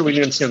the culture. We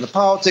didn't understand the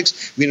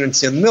politics. We didn't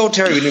understand the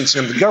military. We didn't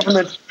understand the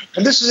government.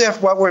 And this is after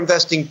what we're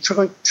investing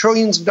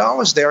trillions of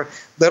dollars there,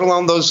 let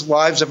alone those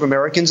lives of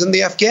Americans in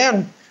the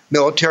Afghan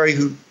military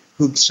who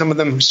some of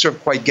them who served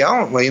quite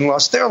gallantly and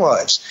lost their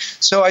lives.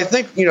 So I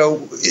think,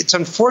 it's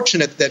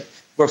unfortunate that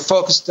we're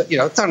focused, it's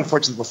not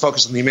unfortunate that we're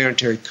focused on the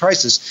humanitarian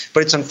crisis,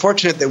 but it's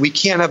unfortunate that we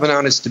can't have an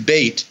honest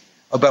debate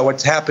about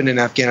what's happened in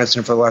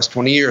Afghanistan for the last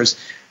 20 years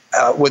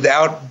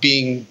without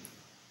being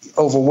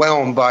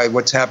overwhelmed by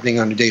what's happening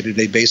on a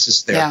day-to-day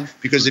basis there. Yeah.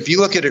 Because if you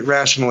look at it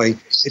rationally,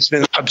 it's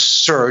been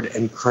absurd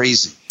and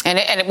crazy.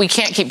 And we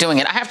can't keep doing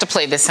it. I have to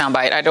play this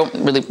soundbite. I don't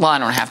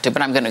have to,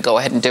 but I'm going to go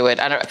ahead and do it.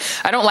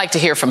 I don't like to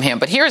hear from him,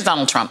 but here's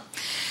Donald Trump.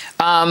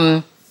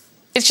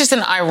 It's just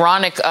an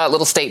ironic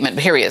little statement,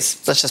 but here he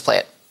is. Let's just play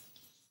it.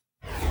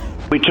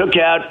 We took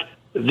out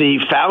the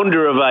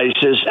founder of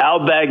ISIS,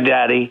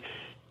 al-Baghdadi,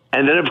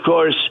 and then, of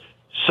course,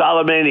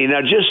 Soleimani.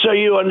 Now, just so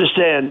you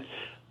understand,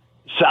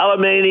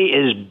 Soleimani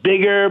is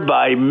bigger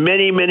by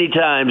many, many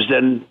times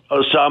than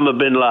Osama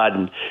bin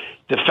Laden.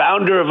 The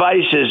founder of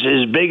ISIS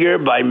is bigger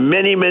by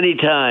many, many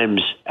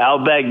times,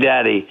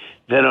 al-Baghdadi,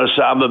 than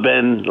Osama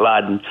bin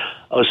Laden.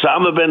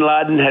 Osama bin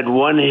Laden had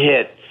one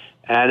hit,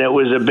 and it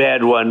was a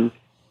bad one,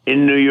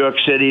 in New York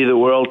City, the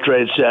World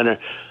Trade Center.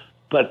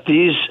 But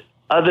these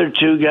other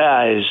two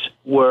guys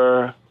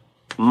were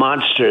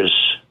monsters.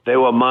 They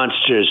were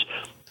monsters.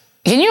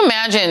 Can you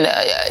imagine,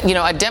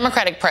 a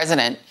Democratic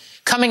president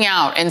coming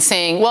out and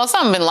saying, well,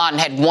 Osama bin Laden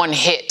had one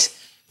hit,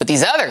 but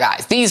these other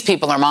guys, these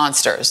people are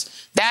monsters.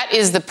 That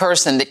is the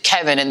person that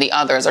Kevin and the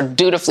others are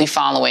dutifully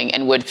following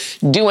and would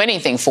do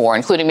anything for,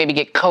 including maybe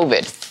get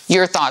COVID.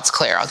 Your thoughts,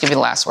 Claire? I'll give you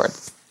the last word.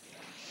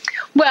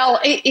 Well,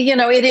 it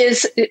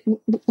is.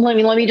 Let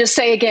me just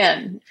say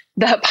again,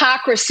 the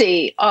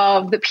hypocrisy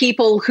of the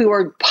people who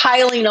are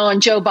piling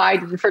on Joe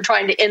Biden for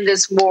trying to end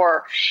this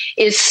war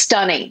is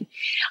stunning.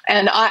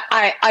 And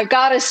I've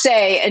got to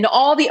say, in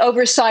all the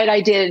oversight I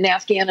did in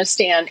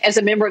Afghanistan as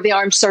a member of the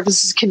Armed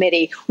Services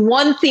Committee,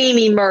 one theme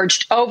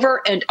emerged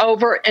over and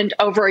over and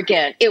over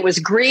again. It was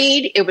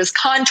greed. It was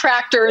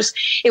contractors.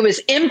 It was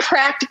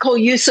impractical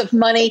use of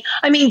money.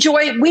 I mean,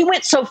 Joy, we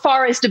went so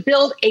far as to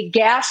build a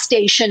gas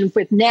station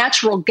with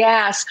natural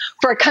gas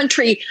for a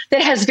country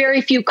that has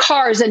very few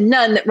cars and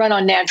none that run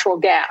on natural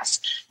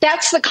gas.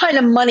 That's the kind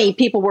of money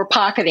people were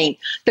pocketing.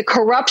 The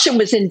corruption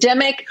was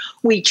endemic.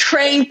 We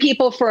trained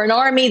people for an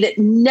army that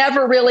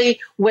never really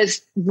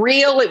was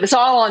real. It was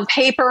all on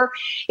paper.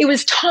 It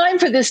was time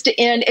for this to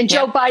end, and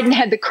Joe Biden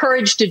had the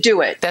courage to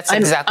do it. That's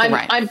exactly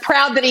right. I'm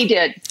proud that he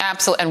did.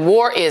 Absolutely. And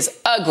war is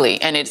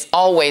ugly, and it's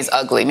always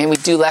ugly. Maybe we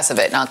do less of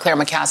it. Now, Claire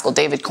McCaskill,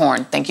 David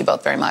Corn, thank you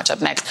both very much.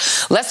 Up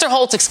next, Lester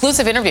Holt's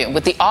exclusive interview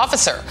with the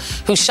officer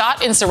who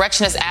shot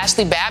insurrectionist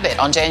Ashli Babbitt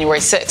on January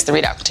 6th. The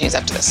ReidOut continues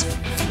after this.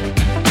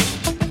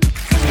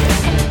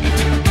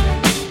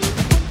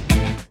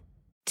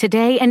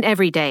 Today and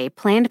every day,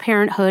 Planned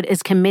Parenthood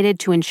is committed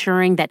to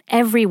ensuring that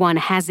everyone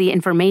has the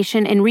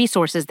information and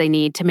resources they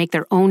need to make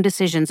their own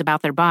decisions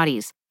about their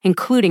bodies,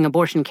 including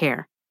abortion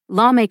care.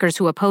 Lawmakers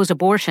who oppose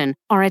abortion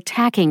are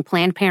attacking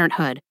Planned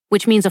Parenthood,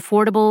 which means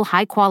affordable,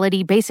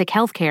 high-quality, basic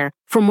health care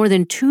for more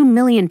than 2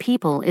 million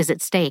people is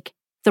at stake.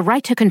 The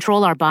right to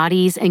control our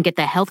bodies and get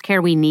the health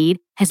care we need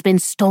has been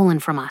stolen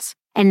from us.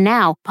 And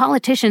now,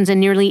 politicians in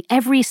nearly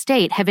every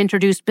state have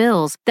introduced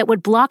bills that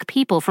would block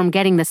people from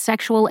getting the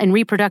sexual and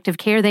reproductive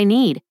care they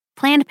need.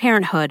 Planned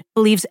Parenthood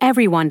believes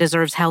everyone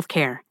deserves health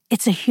care.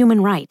 It's a human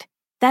right.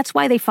 That's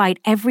why they fight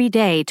every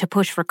day to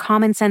push for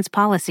common sense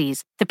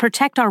policies that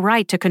protect our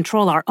right to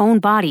control our own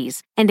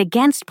bodies and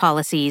against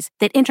policies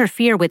that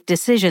interfere with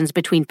decisions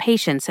between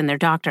patients and their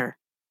doctor.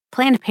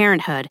 Planned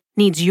Parenthood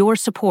needs your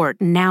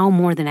support now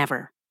more than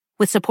ever.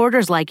 With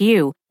supporters like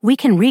you, we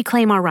can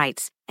reclaim our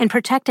rights and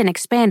protect and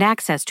expand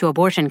access to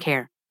abortion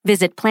care.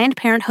 Visit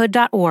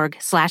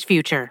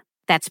PlannedParenthood.org/future.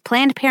 That's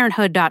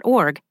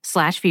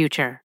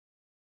PlannedParenthood.org/future.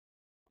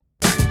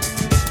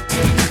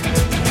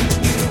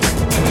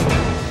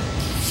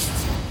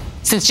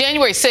 Since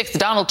January 6th,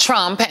 Donald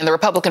Trump and the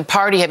Republican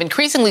Party have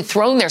increasingly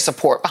thrown their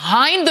support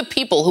behind the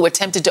people who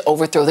attempted to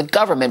overthrow the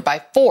government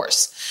by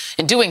force.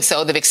 In doing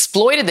so, they've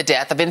exploited the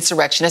death of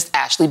insurrectionist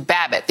Ashli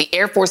Babbitt, the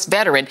Air Force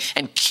veteran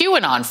and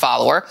QAnon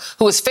follower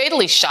who was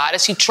fatally shot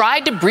as she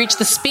tried to breach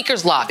the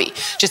Speaker's lobby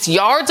just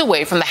yards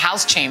away from the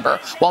House chamber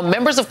while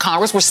members of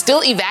Congress were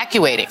still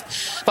evacuating.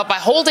 But by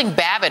holding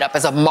Babbitt up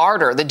as a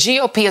martyr, the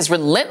GOP has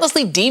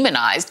relentlessly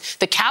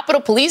demonized the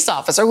Capitol police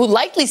officer who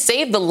likely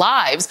saved the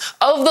lives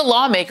of the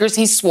lawmakers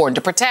he's sworn to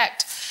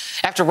protect.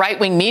 After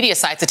right-wing media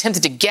sites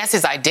attempted to guess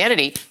his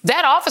identity,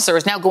 that officer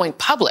is now going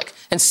public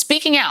and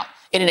speaking out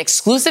in an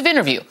exclusive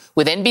interview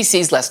with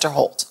NBC's Lester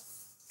Holt.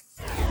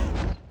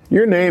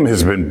 Your name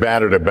has been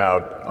battered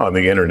about on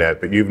the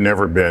internet, but you've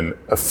never been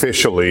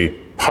officially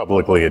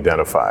publicly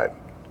identified.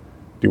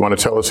 Do you want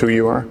to tell us who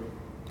you are?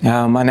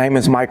 My name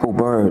is Michael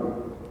Byrd.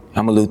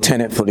 I'm a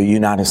lieutenant for the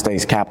United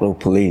States Capitol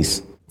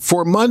Police.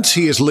 For months,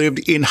 he has lived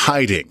in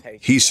hiding,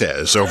 he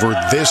says, over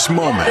this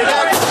moment.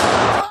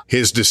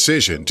 His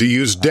decision to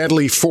use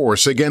deadly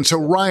force against a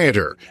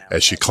rioter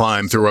as she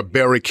climbed through a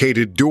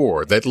barricaded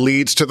door that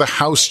leads to the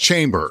House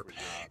chamber.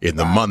 In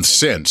the months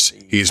since,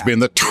 he's been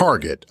the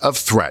target of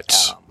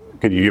threats.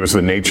 Could you give us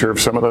the nature of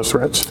some of those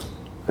threats?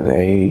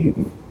 They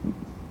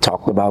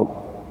talked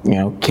about,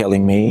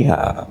 killing me,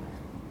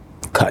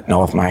 cutting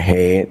off my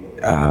head,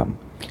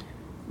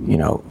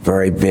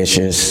 very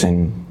vicious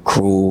and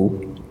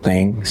cruel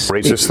things.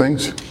 Racist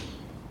things?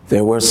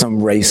 There were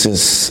some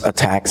racist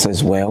attacks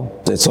as well.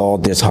 It's all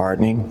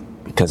disheartening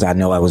because I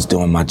know I was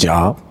doing my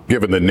job.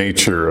 Given the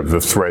nature of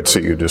the threats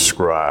that you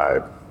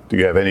describe, do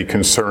you have any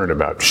concern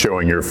about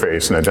showing your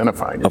face and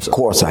identifying yourself? Of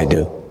course I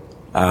do.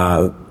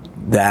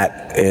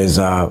 That is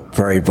a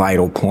very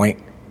vital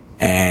point,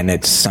 and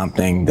it's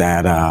something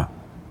that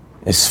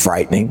is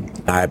frightening.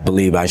 I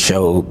believe I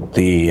showed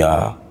the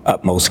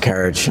utmost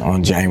courage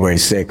on January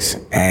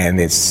 6th, and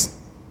it's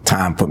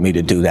time for me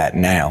to do that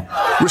now.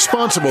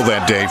 Responsible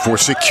that day for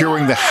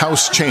securing the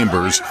House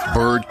chambers,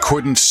 Byrd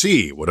couldn't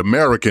see what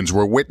Americans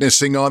were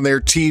witnessing on their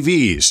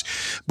TVs,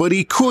 but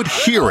he could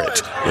hear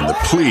it in the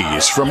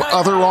pleas from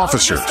other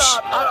officers.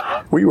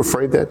 Were you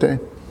afraid that day?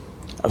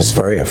 I was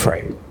very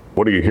afraid.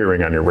 What are you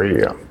hearing on your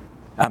radio?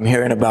 I'm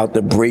hearing about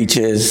the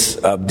breaches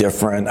of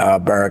different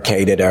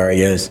barricaded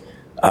areas,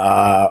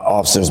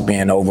 officers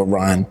being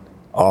overrun,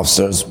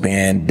 officers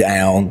being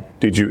down.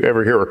 Did you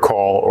ever hear a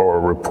call or a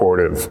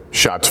report of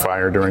shots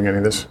fired during any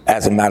of this?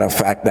 As a matter of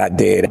fact, I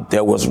did.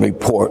 There was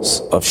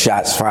reports of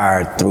shots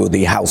fired through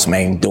the House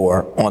main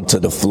door onto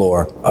the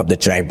floor of the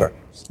chamber.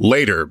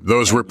 Later,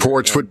 those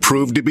reports would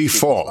prove to be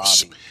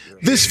false.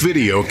 This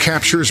video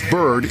captures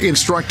Byrd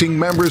instructing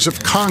members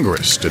of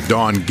Congress to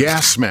don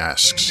gas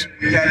masks.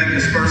 We had a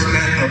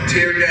disbursement of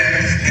tear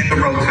gas in the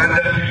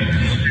rotunda.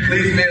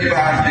 Please be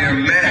advised there are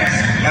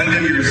masks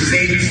under your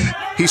seats.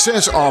 He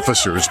says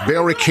officers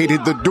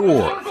barricaded the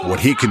door, what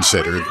he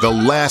considered the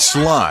last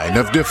line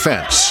of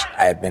defense.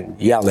 I had been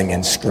yelling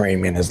and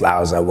screaming as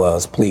loud as I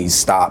was, please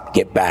stop,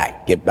 get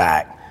back,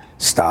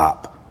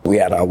 stop. We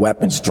had our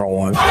weapons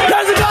drawn.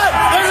 There's a gun!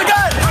 There's a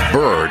gun!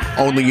 Byrd,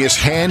 only his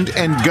hand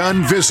and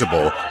gun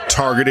visible,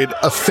 targeted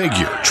a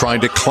figure trying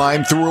to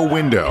climb through a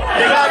window.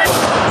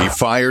 He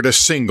fired a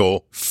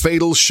single,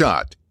 fatal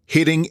shot,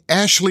 hitting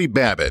Ashli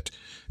Babbitt.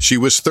 She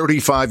was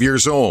 35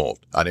 years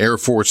old, an Air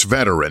Force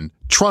veteran,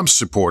 Trump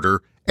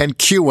supporter, and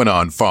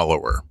QAnon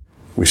follower.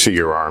 We see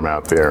your arm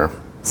out there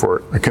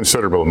for a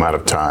considerable amount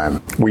of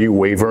time. Were you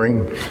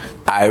wavering?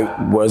 I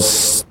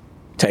was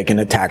taking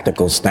a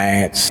tactical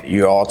stance.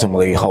 You're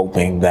ultimately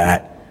hoping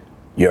that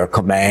your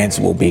commands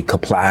will be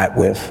complied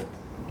with,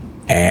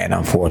 and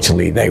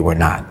unfortunately they were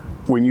not.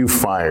 When you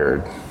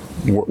fired,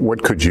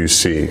 what could you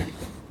see?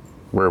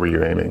 Where were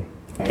you aiming?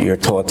 You're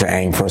taught to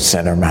aim for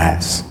center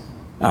mass.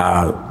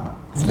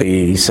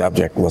 The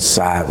subject was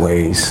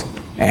sideways,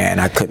 and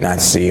I could not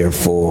see her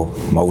full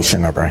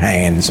motion of her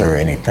hands or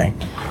anything.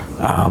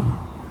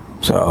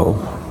 So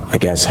I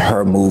guess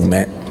her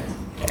movement,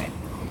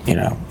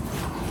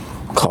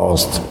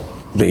 caused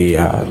the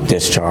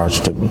discharge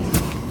to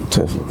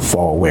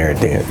fall where it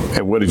did.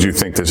 And what did you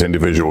think this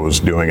individual was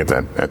doing at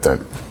that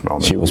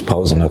moment? She was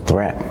posing a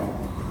threat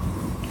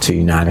to the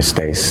United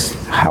States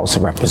House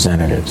of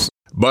Representatives.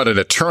 But an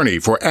attorney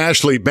for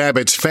Ashli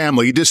Babbitt's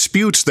family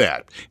disputes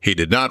that. He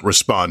did not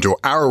respond to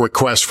our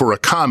request for a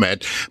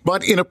comment,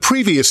 but in a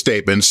previous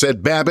statement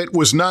said Babbitt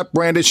was not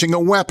brandishing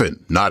a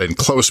weapon, not in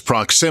close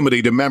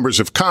proximity to members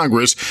of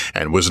Congress,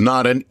 and was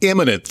not an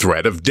imminent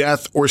threat of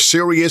death or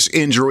serious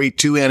injury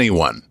to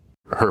anyone.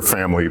 Her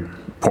family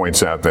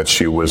points out that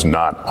she was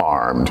not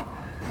armed.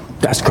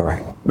 That's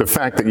correct. The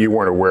fact that you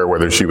weren't aware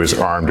whether she was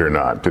armed or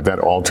not, did that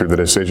alter the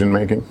decision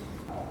making?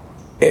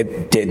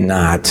 It did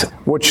not.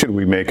 What should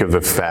we make of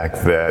the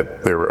fact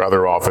that there were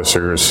other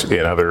officers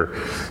in other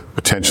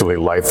potentially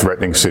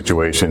life-threatening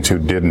situations who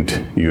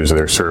didn't use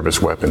their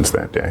service weapons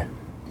that day?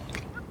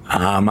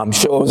 I'm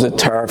sure it was a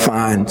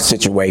terrifying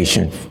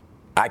situation.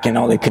 I can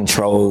only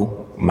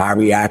control my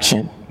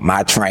reaction,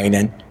 my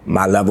training,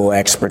 my level of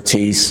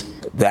expertise.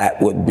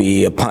 That would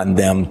be upon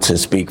them to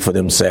speak for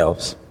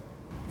themselves.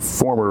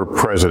 Former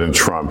President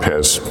Trump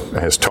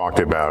has talked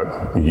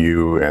about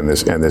you and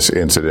this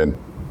incident.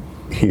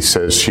 He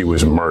says she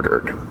was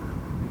murdered.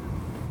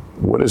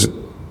 What does it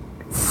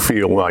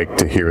feel like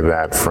to hear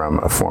that from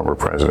a former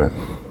president?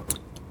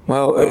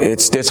 Well,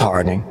 it's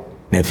disheartening.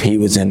 If he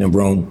was in the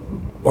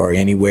room or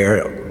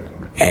anywhere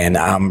and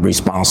I'm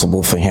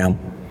responsible for him,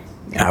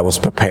 I was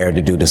prepared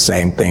to do the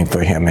same thing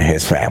for him and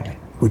his family.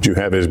 Would you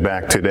have his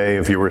back today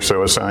if you were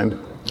so assigned?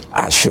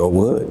 I sure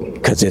would,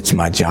 because it's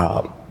my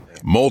job.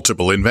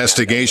 Multiple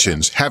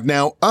investigations have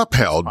now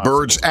upheld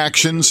Byrd's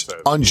actions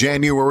on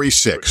January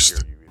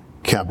 6th.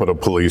 Capitol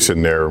Police,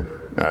 in their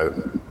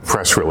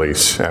press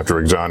release after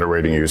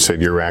exonerating you,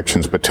 said your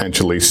actions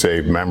potentially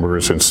saved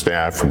members and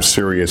staff from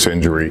serious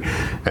injury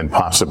and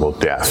possible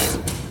death.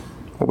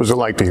 What was it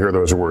like to hear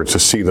those words, to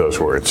see those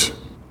words?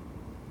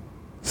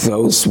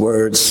 Those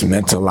words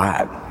meant a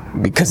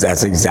lot, because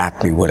that's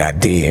exactly what I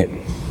did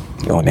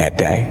on that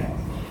day.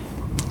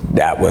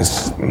 That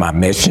was my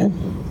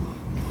mission.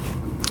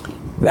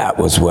 That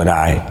was what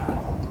I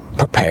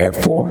prepared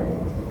for.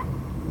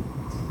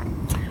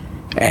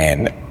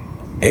 And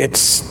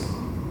it's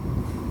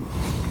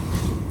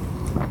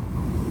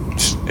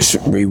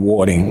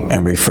rewarding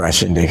and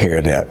refreshing to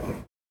hear that.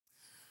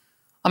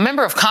 A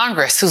member of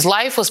Congress whose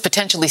life was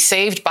potentially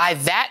saved by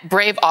that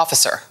brave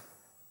officer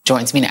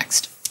joins me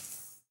next.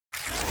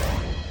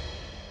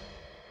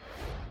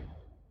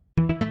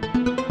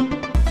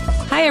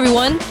 Hi,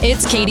 everyone.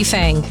 It's Katie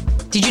Fang.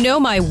 Did you know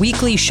my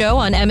weekly show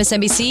on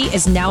MSNBC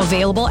is now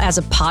available as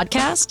a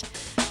podcast?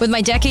 With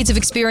my decades of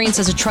experience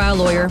as a trial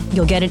lawyer,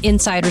 you'll get an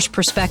insider's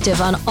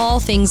perspective on all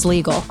things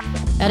legal.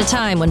 At a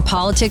time when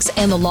politics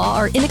and the law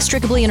are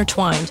inextricably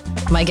intertwined,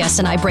 my guests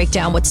and I break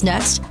down what's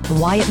next and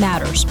why it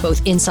matters,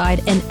 both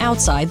inside and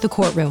outside the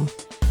courtroom.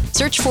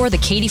 Search for The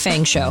Katie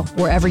Fang Show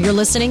wherever you're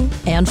listening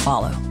and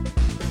follow.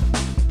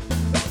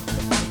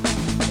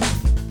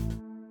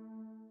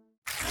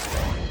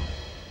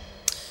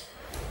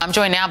 I'm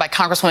joined now by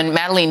Congresswoman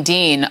Madeleine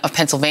Dean of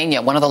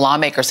Pennsylvania, one of the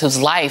lawmakers whose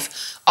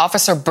life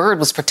Officer Byrd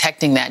was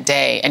protecting that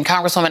day. And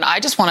Congresswoman, I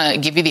just want to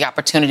give you the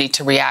opportunity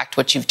to react to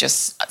what you've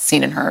just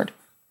seen and heard.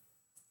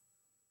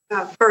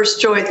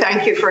 First, Joy,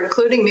 thank you for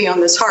including me on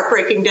this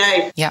heartbreaking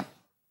day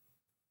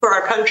for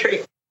our country.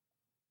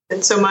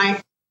 And so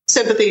my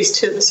sympathies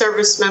to the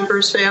service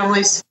members,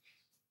 families,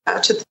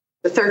 to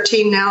the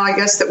 13 now, I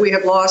guess, that we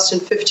have lost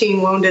and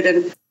 15 wounded,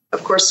 and,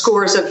 of course,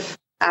 scores of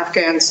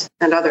Afghans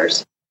and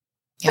others.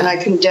 And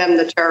I condemn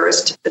the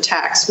terrorist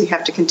attacks. We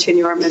have to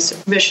continue our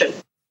mission.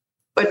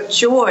 But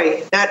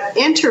Joy, that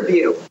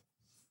interview,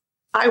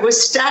 I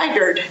was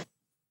staggered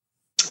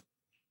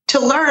to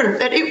learn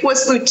that it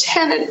was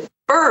Lieutenant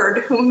Byrd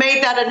who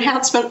made that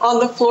announcement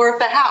on the floor of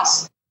the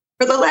House.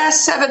 For the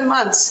last 7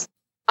 months,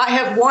 I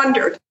have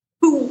wondered,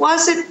 who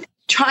was it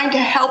trying to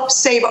help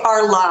save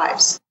our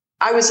lives?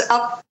 I was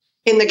up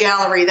in the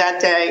gallery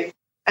that day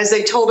as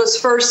they told us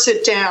first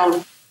sit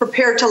down,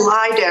 prepare to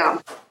lie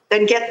down,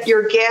 then get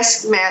your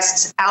gas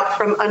masks out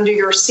from under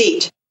your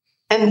seat.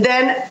 And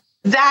then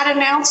that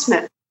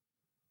announcement,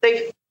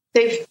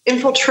 they've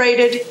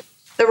infiltrated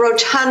the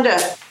rotunda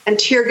and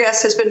tear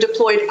gas has been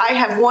deployed. I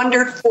have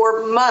wondered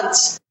for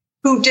months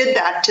who did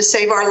that to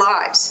save our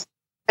lives.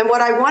 And what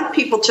I want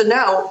people to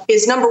know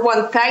is, number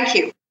one, thank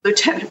you,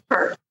 Lieutenant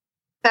Byrd.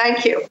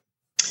 Thank you.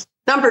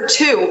 Number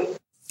two,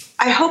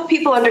 I hope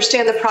people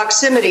understand the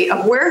proximity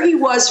of where he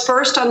was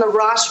first on the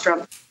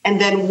rostrum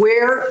and then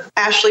where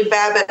Ashli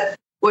Babbitt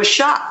was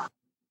shot.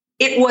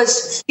 It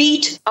was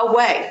feet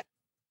away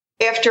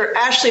after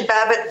Ashli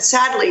Babbitt,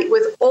 sadly,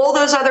 with all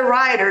those other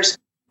rioters,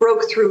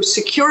 broke through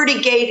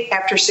security gate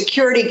after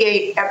security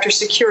gate after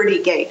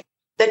security gate,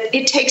 that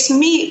it takes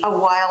me a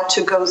while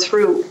to go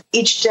through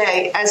each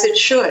day, as it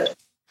should.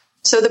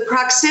 So the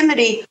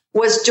proximity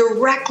was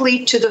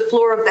directly to the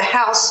floor of the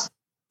House,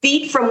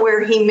 feet from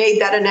where he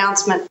made that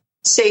announcement,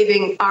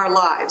 saving our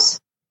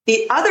lives.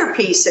 The other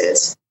piece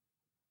is,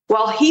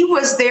 while he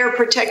was there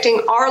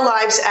protecting our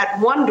lives at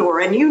one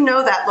door, and you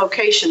know that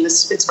location,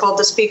 it's called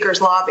the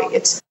Speaker's Lobby,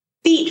 it's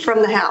feet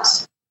from the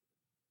House.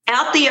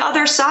 Out the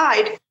other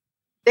side,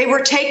 they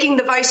were taking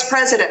the Vice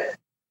President,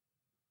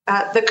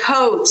 the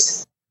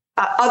codes,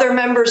 other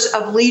members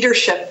of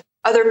leadership,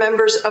 other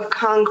members of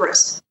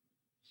Congress.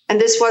 And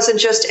this wasn't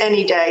just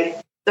any day.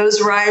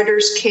 Those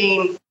rioters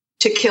came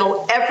to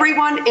kill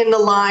everyone in the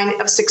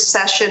line of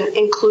succession,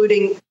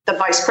 including the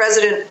Vice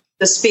President,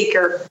 the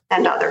Speaker,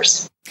 and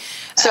others.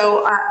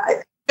 So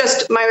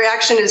just my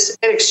reaction is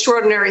an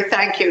extraordinary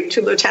thank you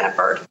to Lieutenant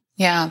Byrd.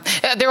 Yeah,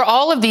 there are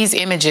all of these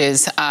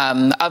images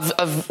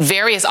of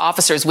various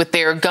officers with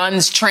their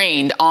guns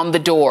trained on the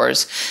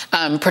doors,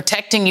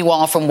 protecting you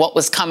all from what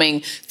was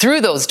coming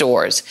through those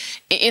doors.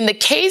 In the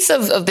case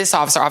of this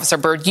officer, Officer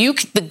Byrd,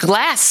 the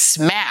glass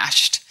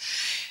smashed.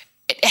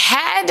 It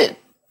had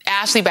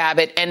Ashli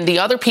Babbitt and the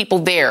other people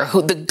there,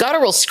 the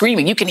guttural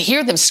screaming, you can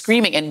hear them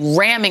screaming and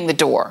ramming the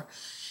door.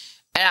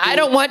 And I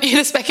don't want you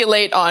to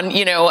speculate on,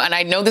 and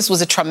I know this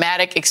was a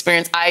traumatic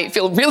experience. I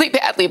feel really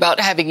badly about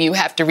having you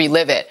have to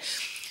relive it.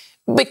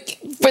 But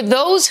for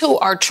those who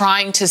are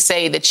trying to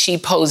say that she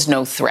posed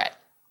no threat,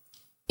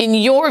 in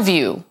your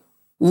view,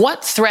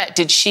 what threat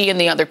did she and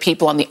the other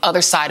people on the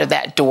other side of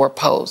that door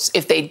pose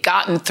if they'd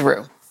gotten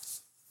through?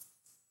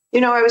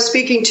 I was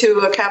speaking to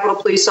a Capitol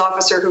Police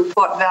officer who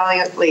fought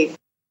valiantly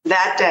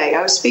that day.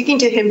 I was speaking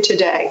to him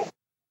today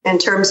in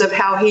terms of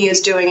how he is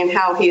doing and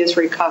how he is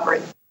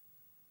recovering.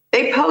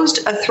 They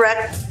posed a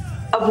threat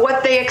of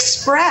what they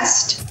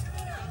expressed,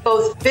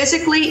 both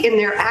physically in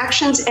their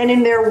actions and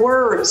in their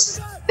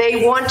words.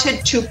 They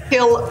wanted to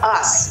kill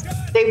us.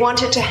 They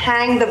wanted to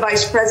hang the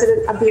Vice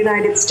President of the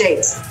United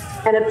States.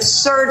 An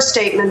absurd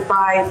statement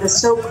by the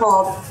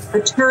so-called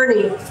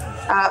attorney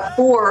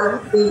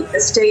for the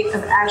estate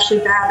of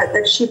Ashli Babbitt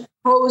that she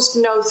posed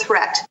no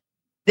threat.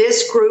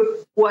 This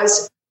group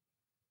was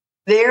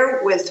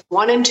there with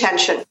one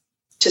intention: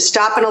 to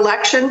stop an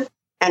election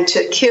and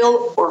to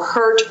kill or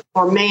hurt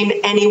or maim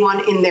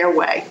anyone in their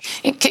way.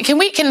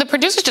 Can the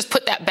producers just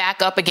put that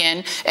back up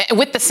again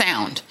with the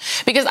sound?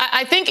 Because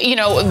I think,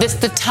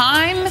 the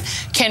time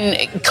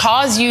can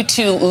cause you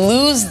to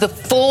lose the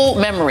full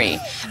memory.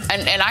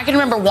 And I can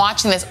remember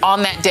watching this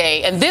on that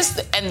day, and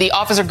the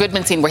Officer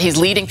Goodman scene where he's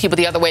leading people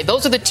the other way.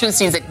 Those are the two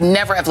scenes that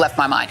never have left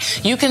my mind.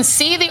 You can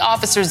see the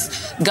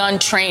officer's gun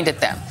trained at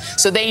them.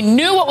 So they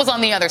knew what was on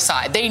the other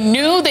side. They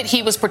knew that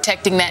he was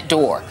protecting that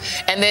door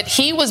and that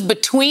he was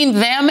between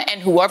them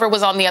and whoever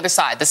was on the other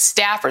side, the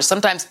staffers,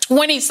 sometimes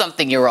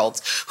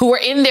 20-something-year-olds who were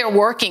in there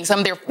working some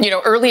of their,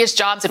 earliest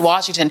jobs in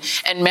Washington,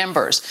 and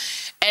members.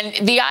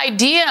 And the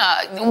idea,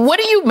 what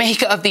do you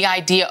make of the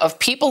idea of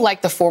people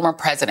like the former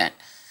president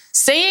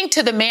saying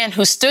to the man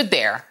who stood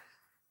there,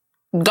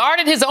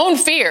 guarded his own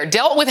fear,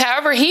 dealt with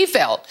however he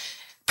felt,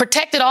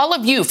 protected all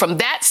of you from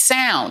that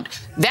sound?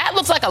 That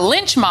looks like a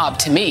lynch mob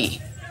to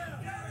me.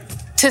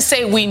 To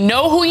say, we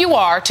know who you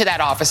are, to that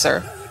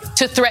officer,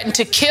 to threaten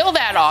to kill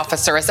that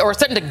officer or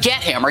threaten to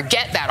get him or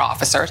get that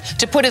officer,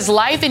 to put his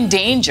life in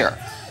danger.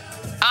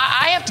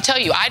 I have to tell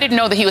you, I didn't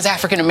know that he was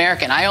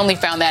African-American. I only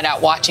found that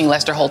out watching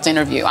Lester Holt's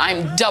interview.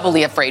 I'm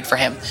doubly afraid for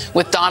him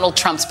with Donald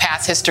Trump's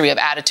past history of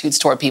attitudes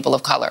toward people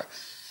of color.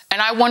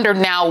 And I wonder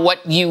now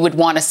what you would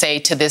want to say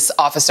to this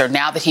officer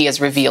now that he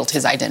has revealed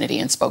his identity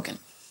and spoken.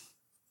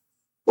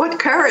 What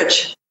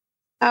courage,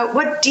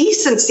 what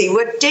decency,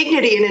 what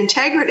dignity and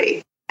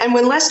integrity. And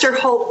when Lester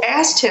Holt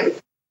asked him,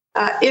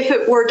 if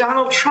it were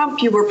Donald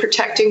Trump you were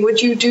protecting,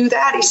 would you do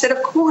that? He said,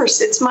 of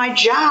course, it's my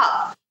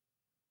job.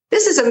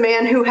 This is a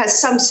man who has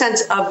some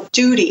sense of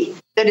duty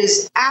that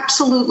is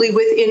absolutely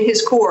within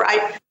his core.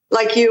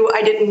 Like you,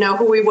 I didn't know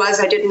who he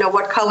was. I didn't know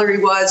what color he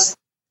was.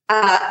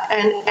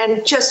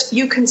 And just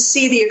you can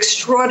see the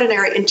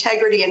extraordinary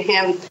integrity in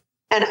him.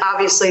 And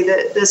obviously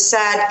the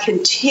sad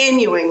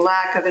continuing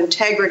lack of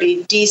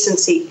integrity,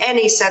 decency,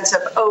 any sense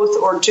of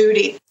oath or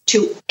duty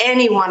to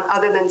anyone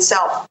other than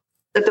self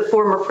that the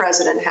former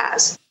president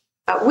has.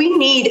 We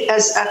need,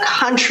 as a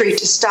country,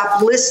 to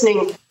stop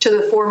listening to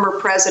the former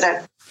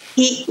president.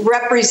 He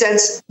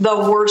represents the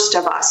worst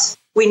of us.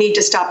 We need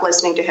to stop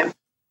listening to him.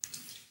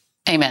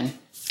 Amen.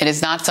 It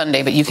is not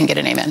Sunday, but you can get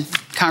an amen.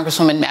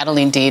 Congresswoman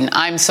Madeleine Dean,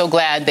 I'm so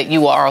glad that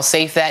you are all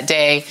safe that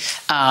day,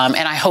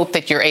 and I hope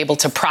that you're able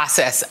to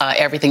process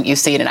everything you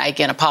see. And I,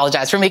 again,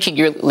 apologize for making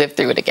you live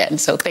through it again.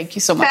 So thank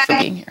you so much for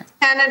being here.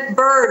 Lieutenant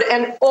Byrd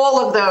and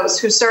all of those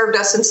who served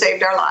us and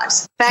saved our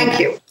lives. Thank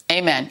you.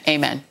 Amen.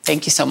 Amen.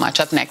 Thank you so much.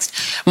 Up next,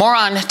 more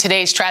on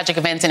today's tragic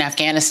events in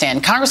Afghanistan.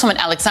 Congresswoman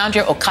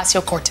Alexandria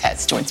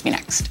Ocasio-Cortez joins me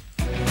next.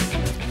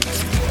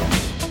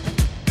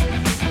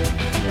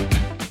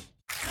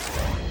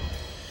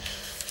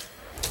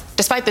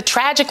 Despite the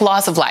tragic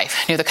loss of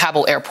life near the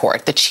Kabul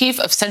airport, the chief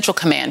of Central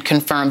Command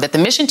confirmed that the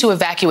mission to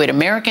evacuate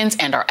Americans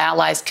and our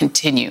allies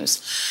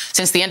continues.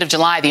 Since the end of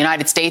July, the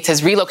United States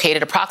has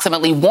relocated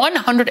approximately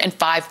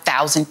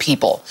 105,000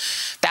 people.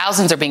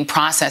 Thousands are being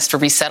processed for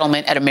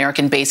resettlement at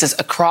American bases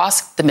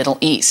across the Middle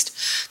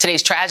East.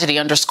 Today's tragedy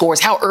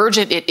underscores how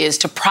urgent it is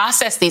to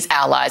process these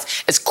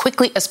allies as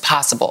quickly as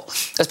possible,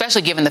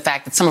 especially given the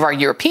fact that some of our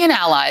European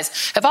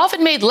allies have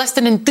often made less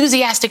than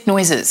enthusiastic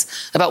noises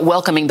about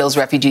welcoming those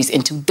refugees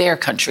into their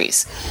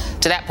countries.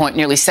 To that point,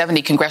 nearly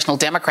 70 congressional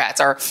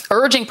Democrats are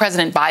urging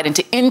President Biden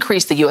to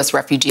increase the U.S.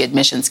 refugee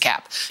admissions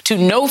cap to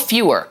no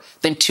fewer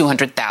than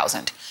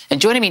 200,000. And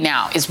joining me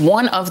now is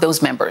one of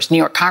those members, New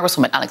York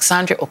Congresswoman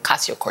Alexandria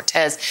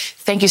Ocasio-Cortez.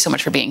 Thank you so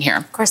much for being here.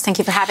 Of course. Thank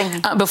you for having me.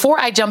 Before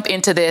I jump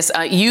into this,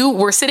 you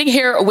were sitting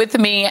here with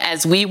me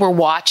as we were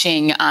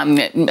watching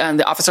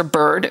the Officer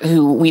Byrd,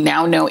 who we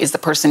now know is the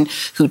person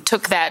who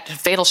took that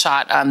fatal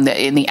shot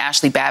in the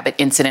Ashli Babbitt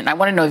incident. And I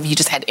want to know if you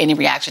just had any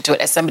reaction to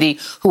it as somebody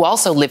who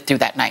also lived through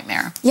that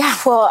nightmare. Yeah,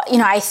 well,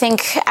 I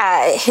think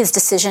his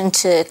decision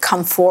to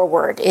come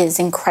forward is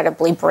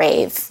incredibly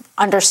brave,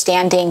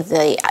 understanding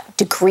the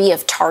degree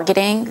of targeting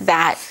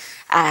that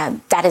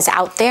is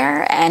out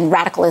there and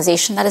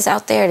radicalization that is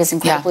out there. It is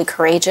incredibly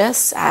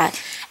courageous.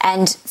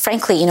 And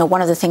frankly,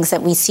 one of the things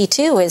that we see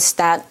too is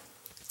that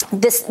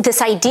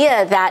this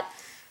idea that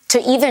to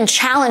even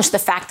challenge the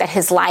fact that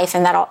his life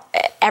and that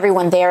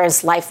everyone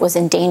there's life was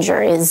in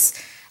danger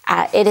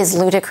it is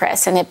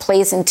ludicrous. And it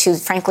plays into,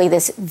 frankly,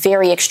 this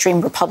very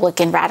extreme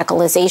Republican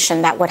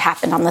radicalization that what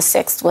happened on the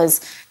 6th was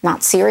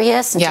not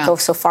serious, and to go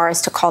so far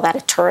as to call that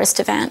a tourist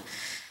event.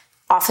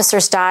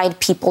 Officers died,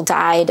 people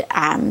died,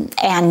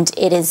 and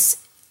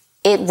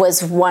it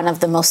was one of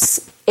the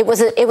most. It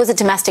was a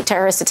domestic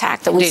terrorist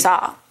attack that we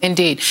saw.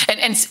 Indeed. And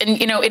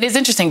it is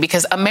interesting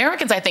because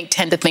Americans, I think,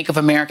 tend to think of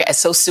America as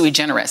so sui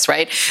generis,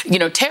 right?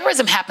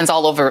 Terrorism happens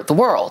all over the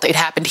world. It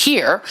happened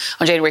here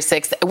on January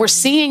 6th. We're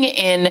seeing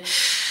in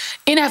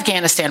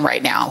Afghanistan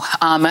right now,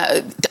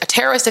 a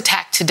terrorist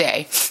attack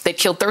today that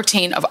killed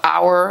 13 of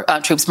our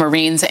troops,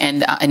 Marines,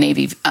 and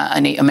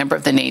a member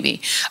of the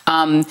Navy.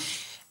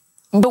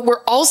 But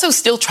we're also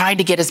still trying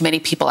to get as many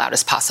people out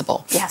as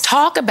possible. Yes.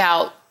 Talk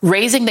about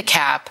raising the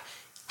cap.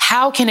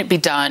 How can it be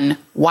done?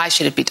 Why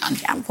should it be done?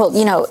 Yeah, well,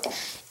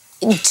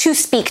 to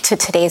speak to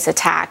today's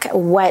attack,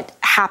 what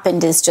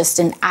happened is just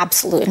an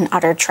absolute and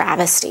utter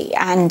travesty.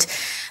 And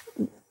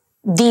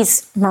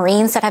these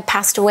Marines that have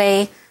passed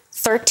away,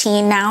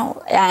 13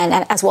 now, and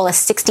as well as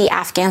 60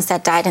 Afghans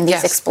that died in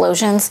these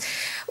explosions.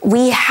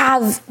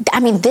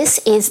 This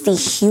is the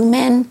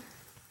human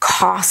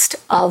cost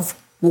of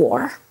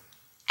war.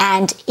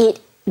 And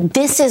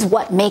this is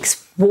what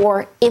makes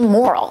war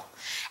immoral.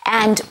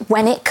 And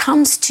when it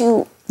comes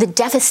to the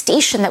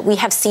devastation that we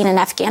have seen in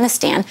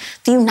Afghanistan,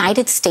 the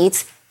United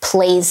States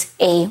plays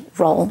a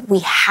role. We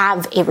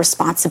have a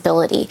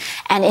responsibility.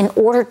 And in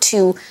order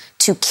to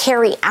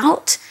carry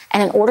out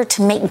and in order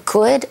to make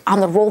good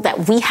on the role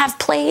that we have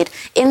played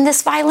in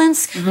this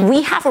violence,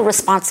 we have a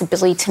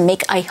responsibility to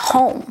make a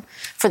home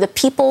for the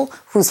people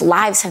whose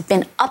lives have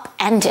been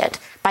upended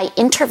by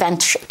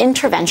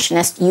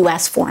interventionist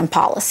U.S. foreign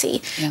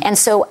policy. Yeah. And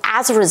so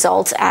as a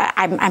result,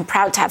 I'm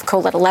proud to have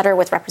co-led a letter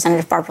with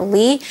Representative Barbara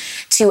Lee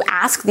to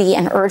ask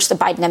and urge the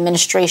Biden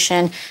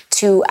administration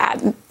to,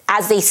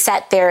 as they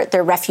set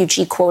their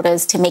refugee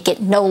quotas, to make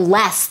it no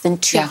less than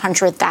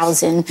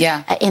 200,000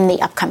 in the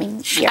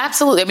upcoming year.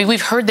 Absolutely. I mean,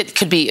 we've heard that it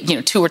could be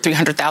 200,000 or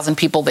 300,000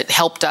 people that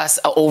helped us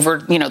over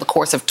the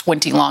course of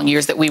 20 long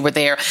years that we were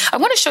there. I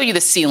want to show you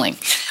the ceiling.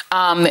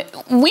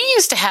 We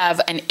used to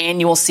have an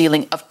annual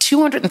ceiling of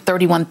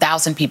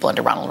 231,000 people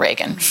under Ronald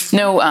Reagan.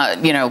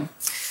 No,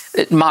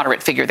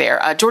 moderate figure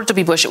there. George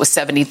W. Bush, it was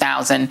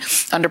 70,000.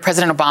 Under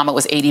President Obama, it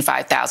was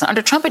 85,000.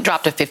 Under Trump, it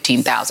dropped to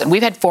 15,000.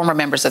 We've had former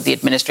members of the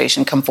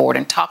administration come forward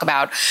and talk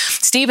about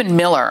Stephen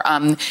Miller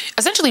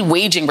essentially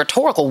waging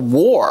rhetorical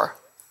war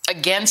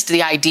against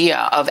the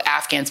idea of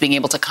Afghans being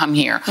able to come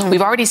here.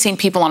 We've already seen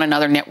people on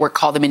another network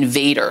call them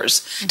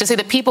invaders, to say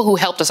the people who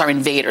helped us are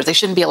invaders. They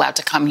shouldn't be allowed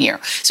to come here.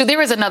 So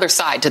there is another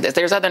side to this.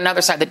 There's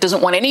another side that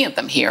doesn't want any of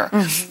them here.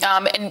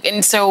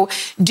 And so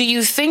do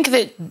you think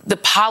that the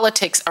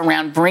politics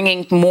around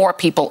bringing more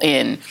people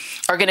in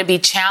are going to be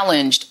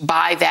challenged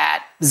by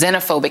that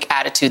xenophobic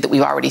attitude that we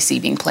already see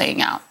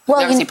playing out?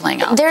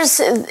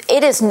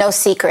 It is no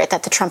secret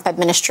that the Trump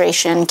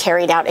administration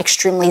carried out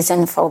extremely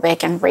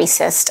xenophobic and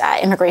racist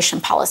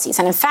immigration policies.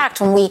 And in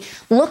fact, when we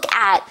look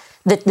at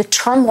the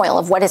turmoil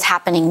of what is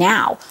happening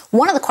now,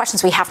 one of the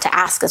questions we have to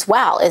ask as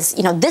well is,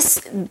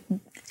 this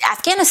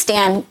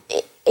Afghanistan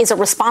is a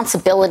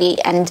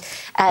responsibility and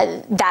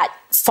that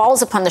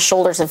falls upon the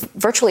shoulders of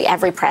virtually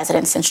every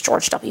president since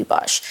George W.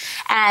 Bush.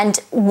 And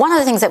one of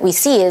the things that we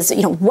see is,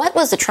 what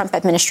was the Trump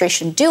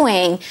administration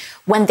doing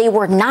when they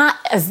were not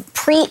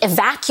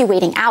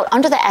pre-evacuating out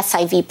under the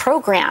SIV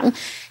program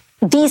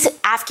these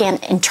Afghan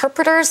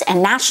interpreters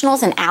and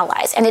nationals and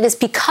allies? And it is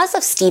because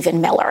of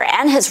Stephen Miller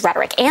and his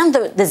rhetoric and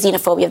the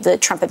xenophobia of the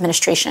Trump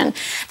administration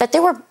that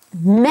there were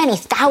many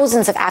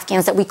thousands of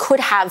Afghans that we could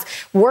have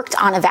worked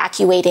on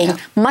evacuating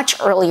much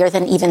earlier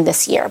than even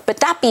this year. But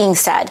that being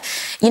said,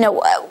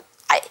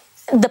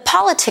 the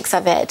politics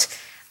of it,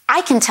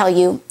 I can tell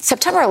you,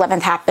 September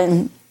 11th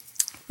happened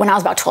when I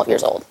was about 12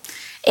 years old.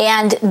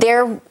 And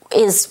there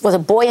was a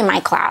boy in my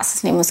class,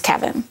 his name was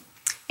Kevin.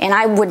 And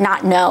I would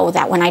not know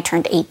that when I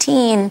turned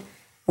 18,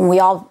 when we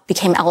all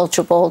became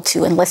eligible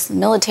to enlist in the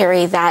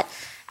military, that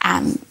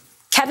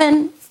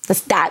Kevin,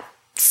 that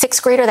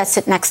sixth grader that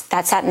sat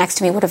next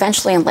to me, would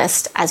eventually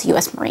enlist as a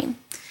U.S. Marine.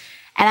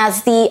 And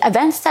as the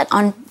events that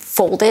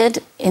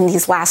unfolded in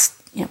these last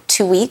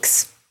 2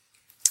 weeks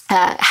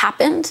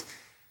happened,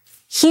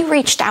 he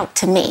reached out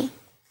to me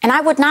And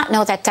I would not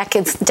know that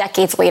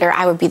decades later,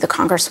 I would be the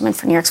congresswoman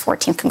for New York's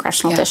 14th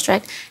congressional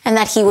district, and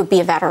that he would be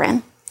a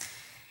veteran.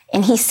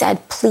 And he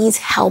said, please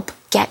help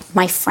get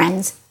my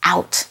friends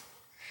out.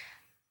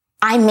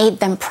 I made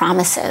them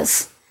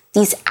promises.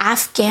 These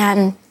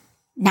Afghan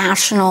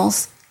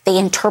nationals, they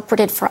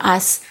interpreted for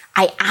us.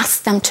 I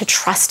asked them to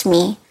trust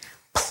me.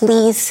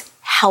 Please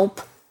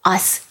help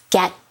us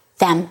get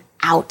them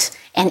out.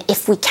 And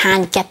if we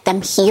can, get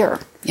them here.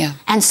 Yeah.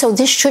 And so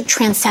this should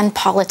transcend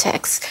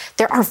politics.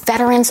 There are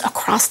veterans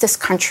across this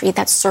country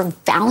that serve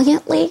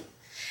valiantly,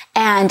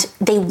 and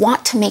they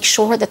want to make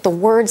sure that the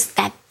words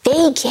that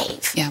they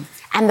gave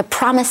and the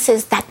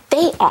promises that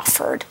they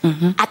offered,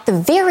 at the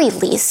very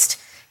least,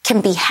 can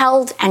be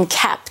held and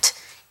kept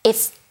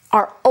if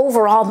our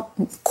overall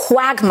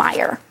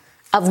quagmire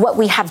of what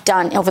we have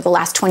done over the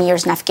last 20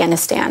 years in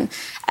Afghanistan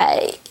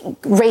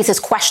raises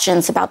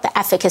questions about the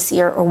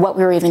efficacy or what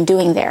we were even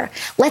doing there.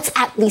 Let's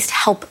at least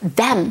help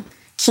them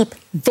keep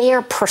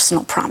their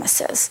personal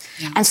promises.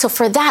 And so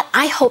for that,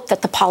 I hope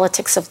that the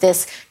politics of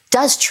this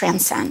does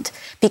transcend,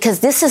 because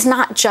this is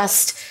not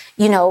just,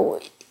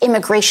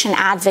 immigration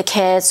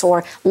advocates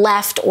or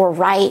left or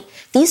right.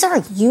 These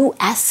are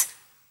U.S.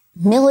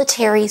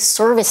 military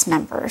service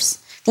members.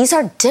 These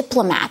are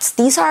diplomats.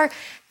 These are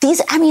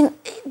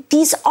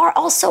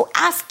also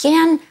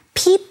Afghan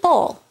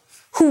people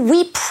who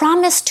we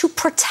promise to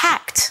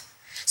protect.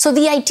 So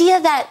the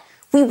idea that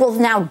we will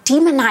now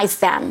demonize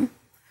them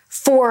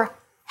for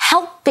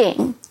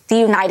helping the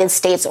United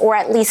States, or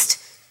at least,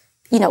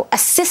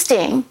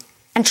 assisting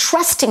and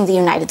trusting the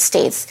United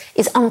States,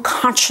 is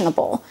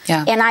unconscionable.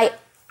 Yeah. And I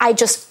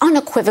just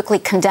unequivocally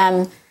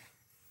condemn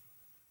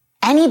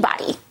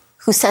anybody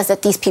who says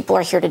that these people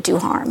are here to do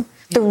harm.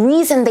 The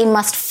reason they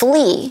must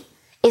flee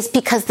is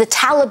because the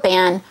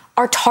Taliban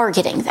are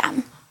targeting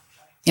them.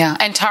 Yeah,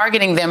 and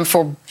targeting them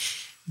for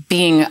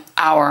being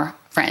our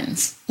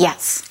friends.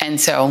 Yes.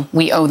 And so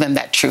we owe them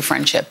that true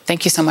friendship.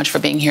 Thank you so much for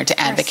being here to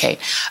advocate.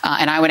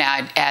 And I would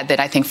add that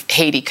I think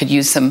Haiti could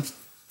use some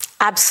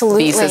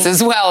visas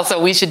as well.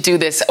 So we should do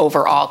this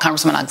overall.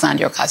 Congresswoman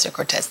Alexandria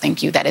Ocasio-Cortez,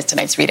 thank you. That is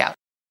tonight's ReidOut.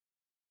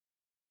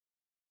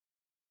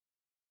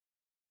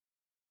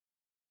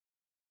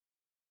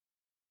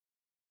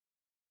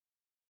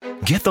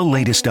 Get the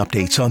latest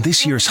updates on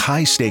this year's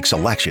high-stakes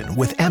election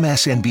with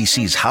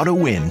MSNBC's How to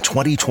Win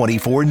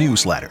 2024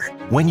 newsletter.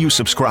 When you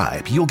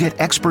subscribe, you'll get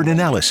expert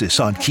analysis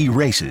on key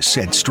races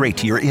sent straight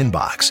to your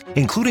inbox,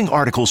 including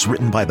articles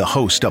written by the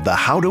host of the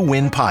How to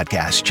Win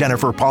podcast,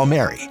 Jennifer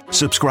Palmieri.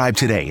 Subscribe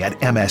today at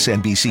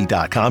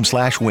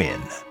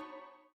msnbc.com/win.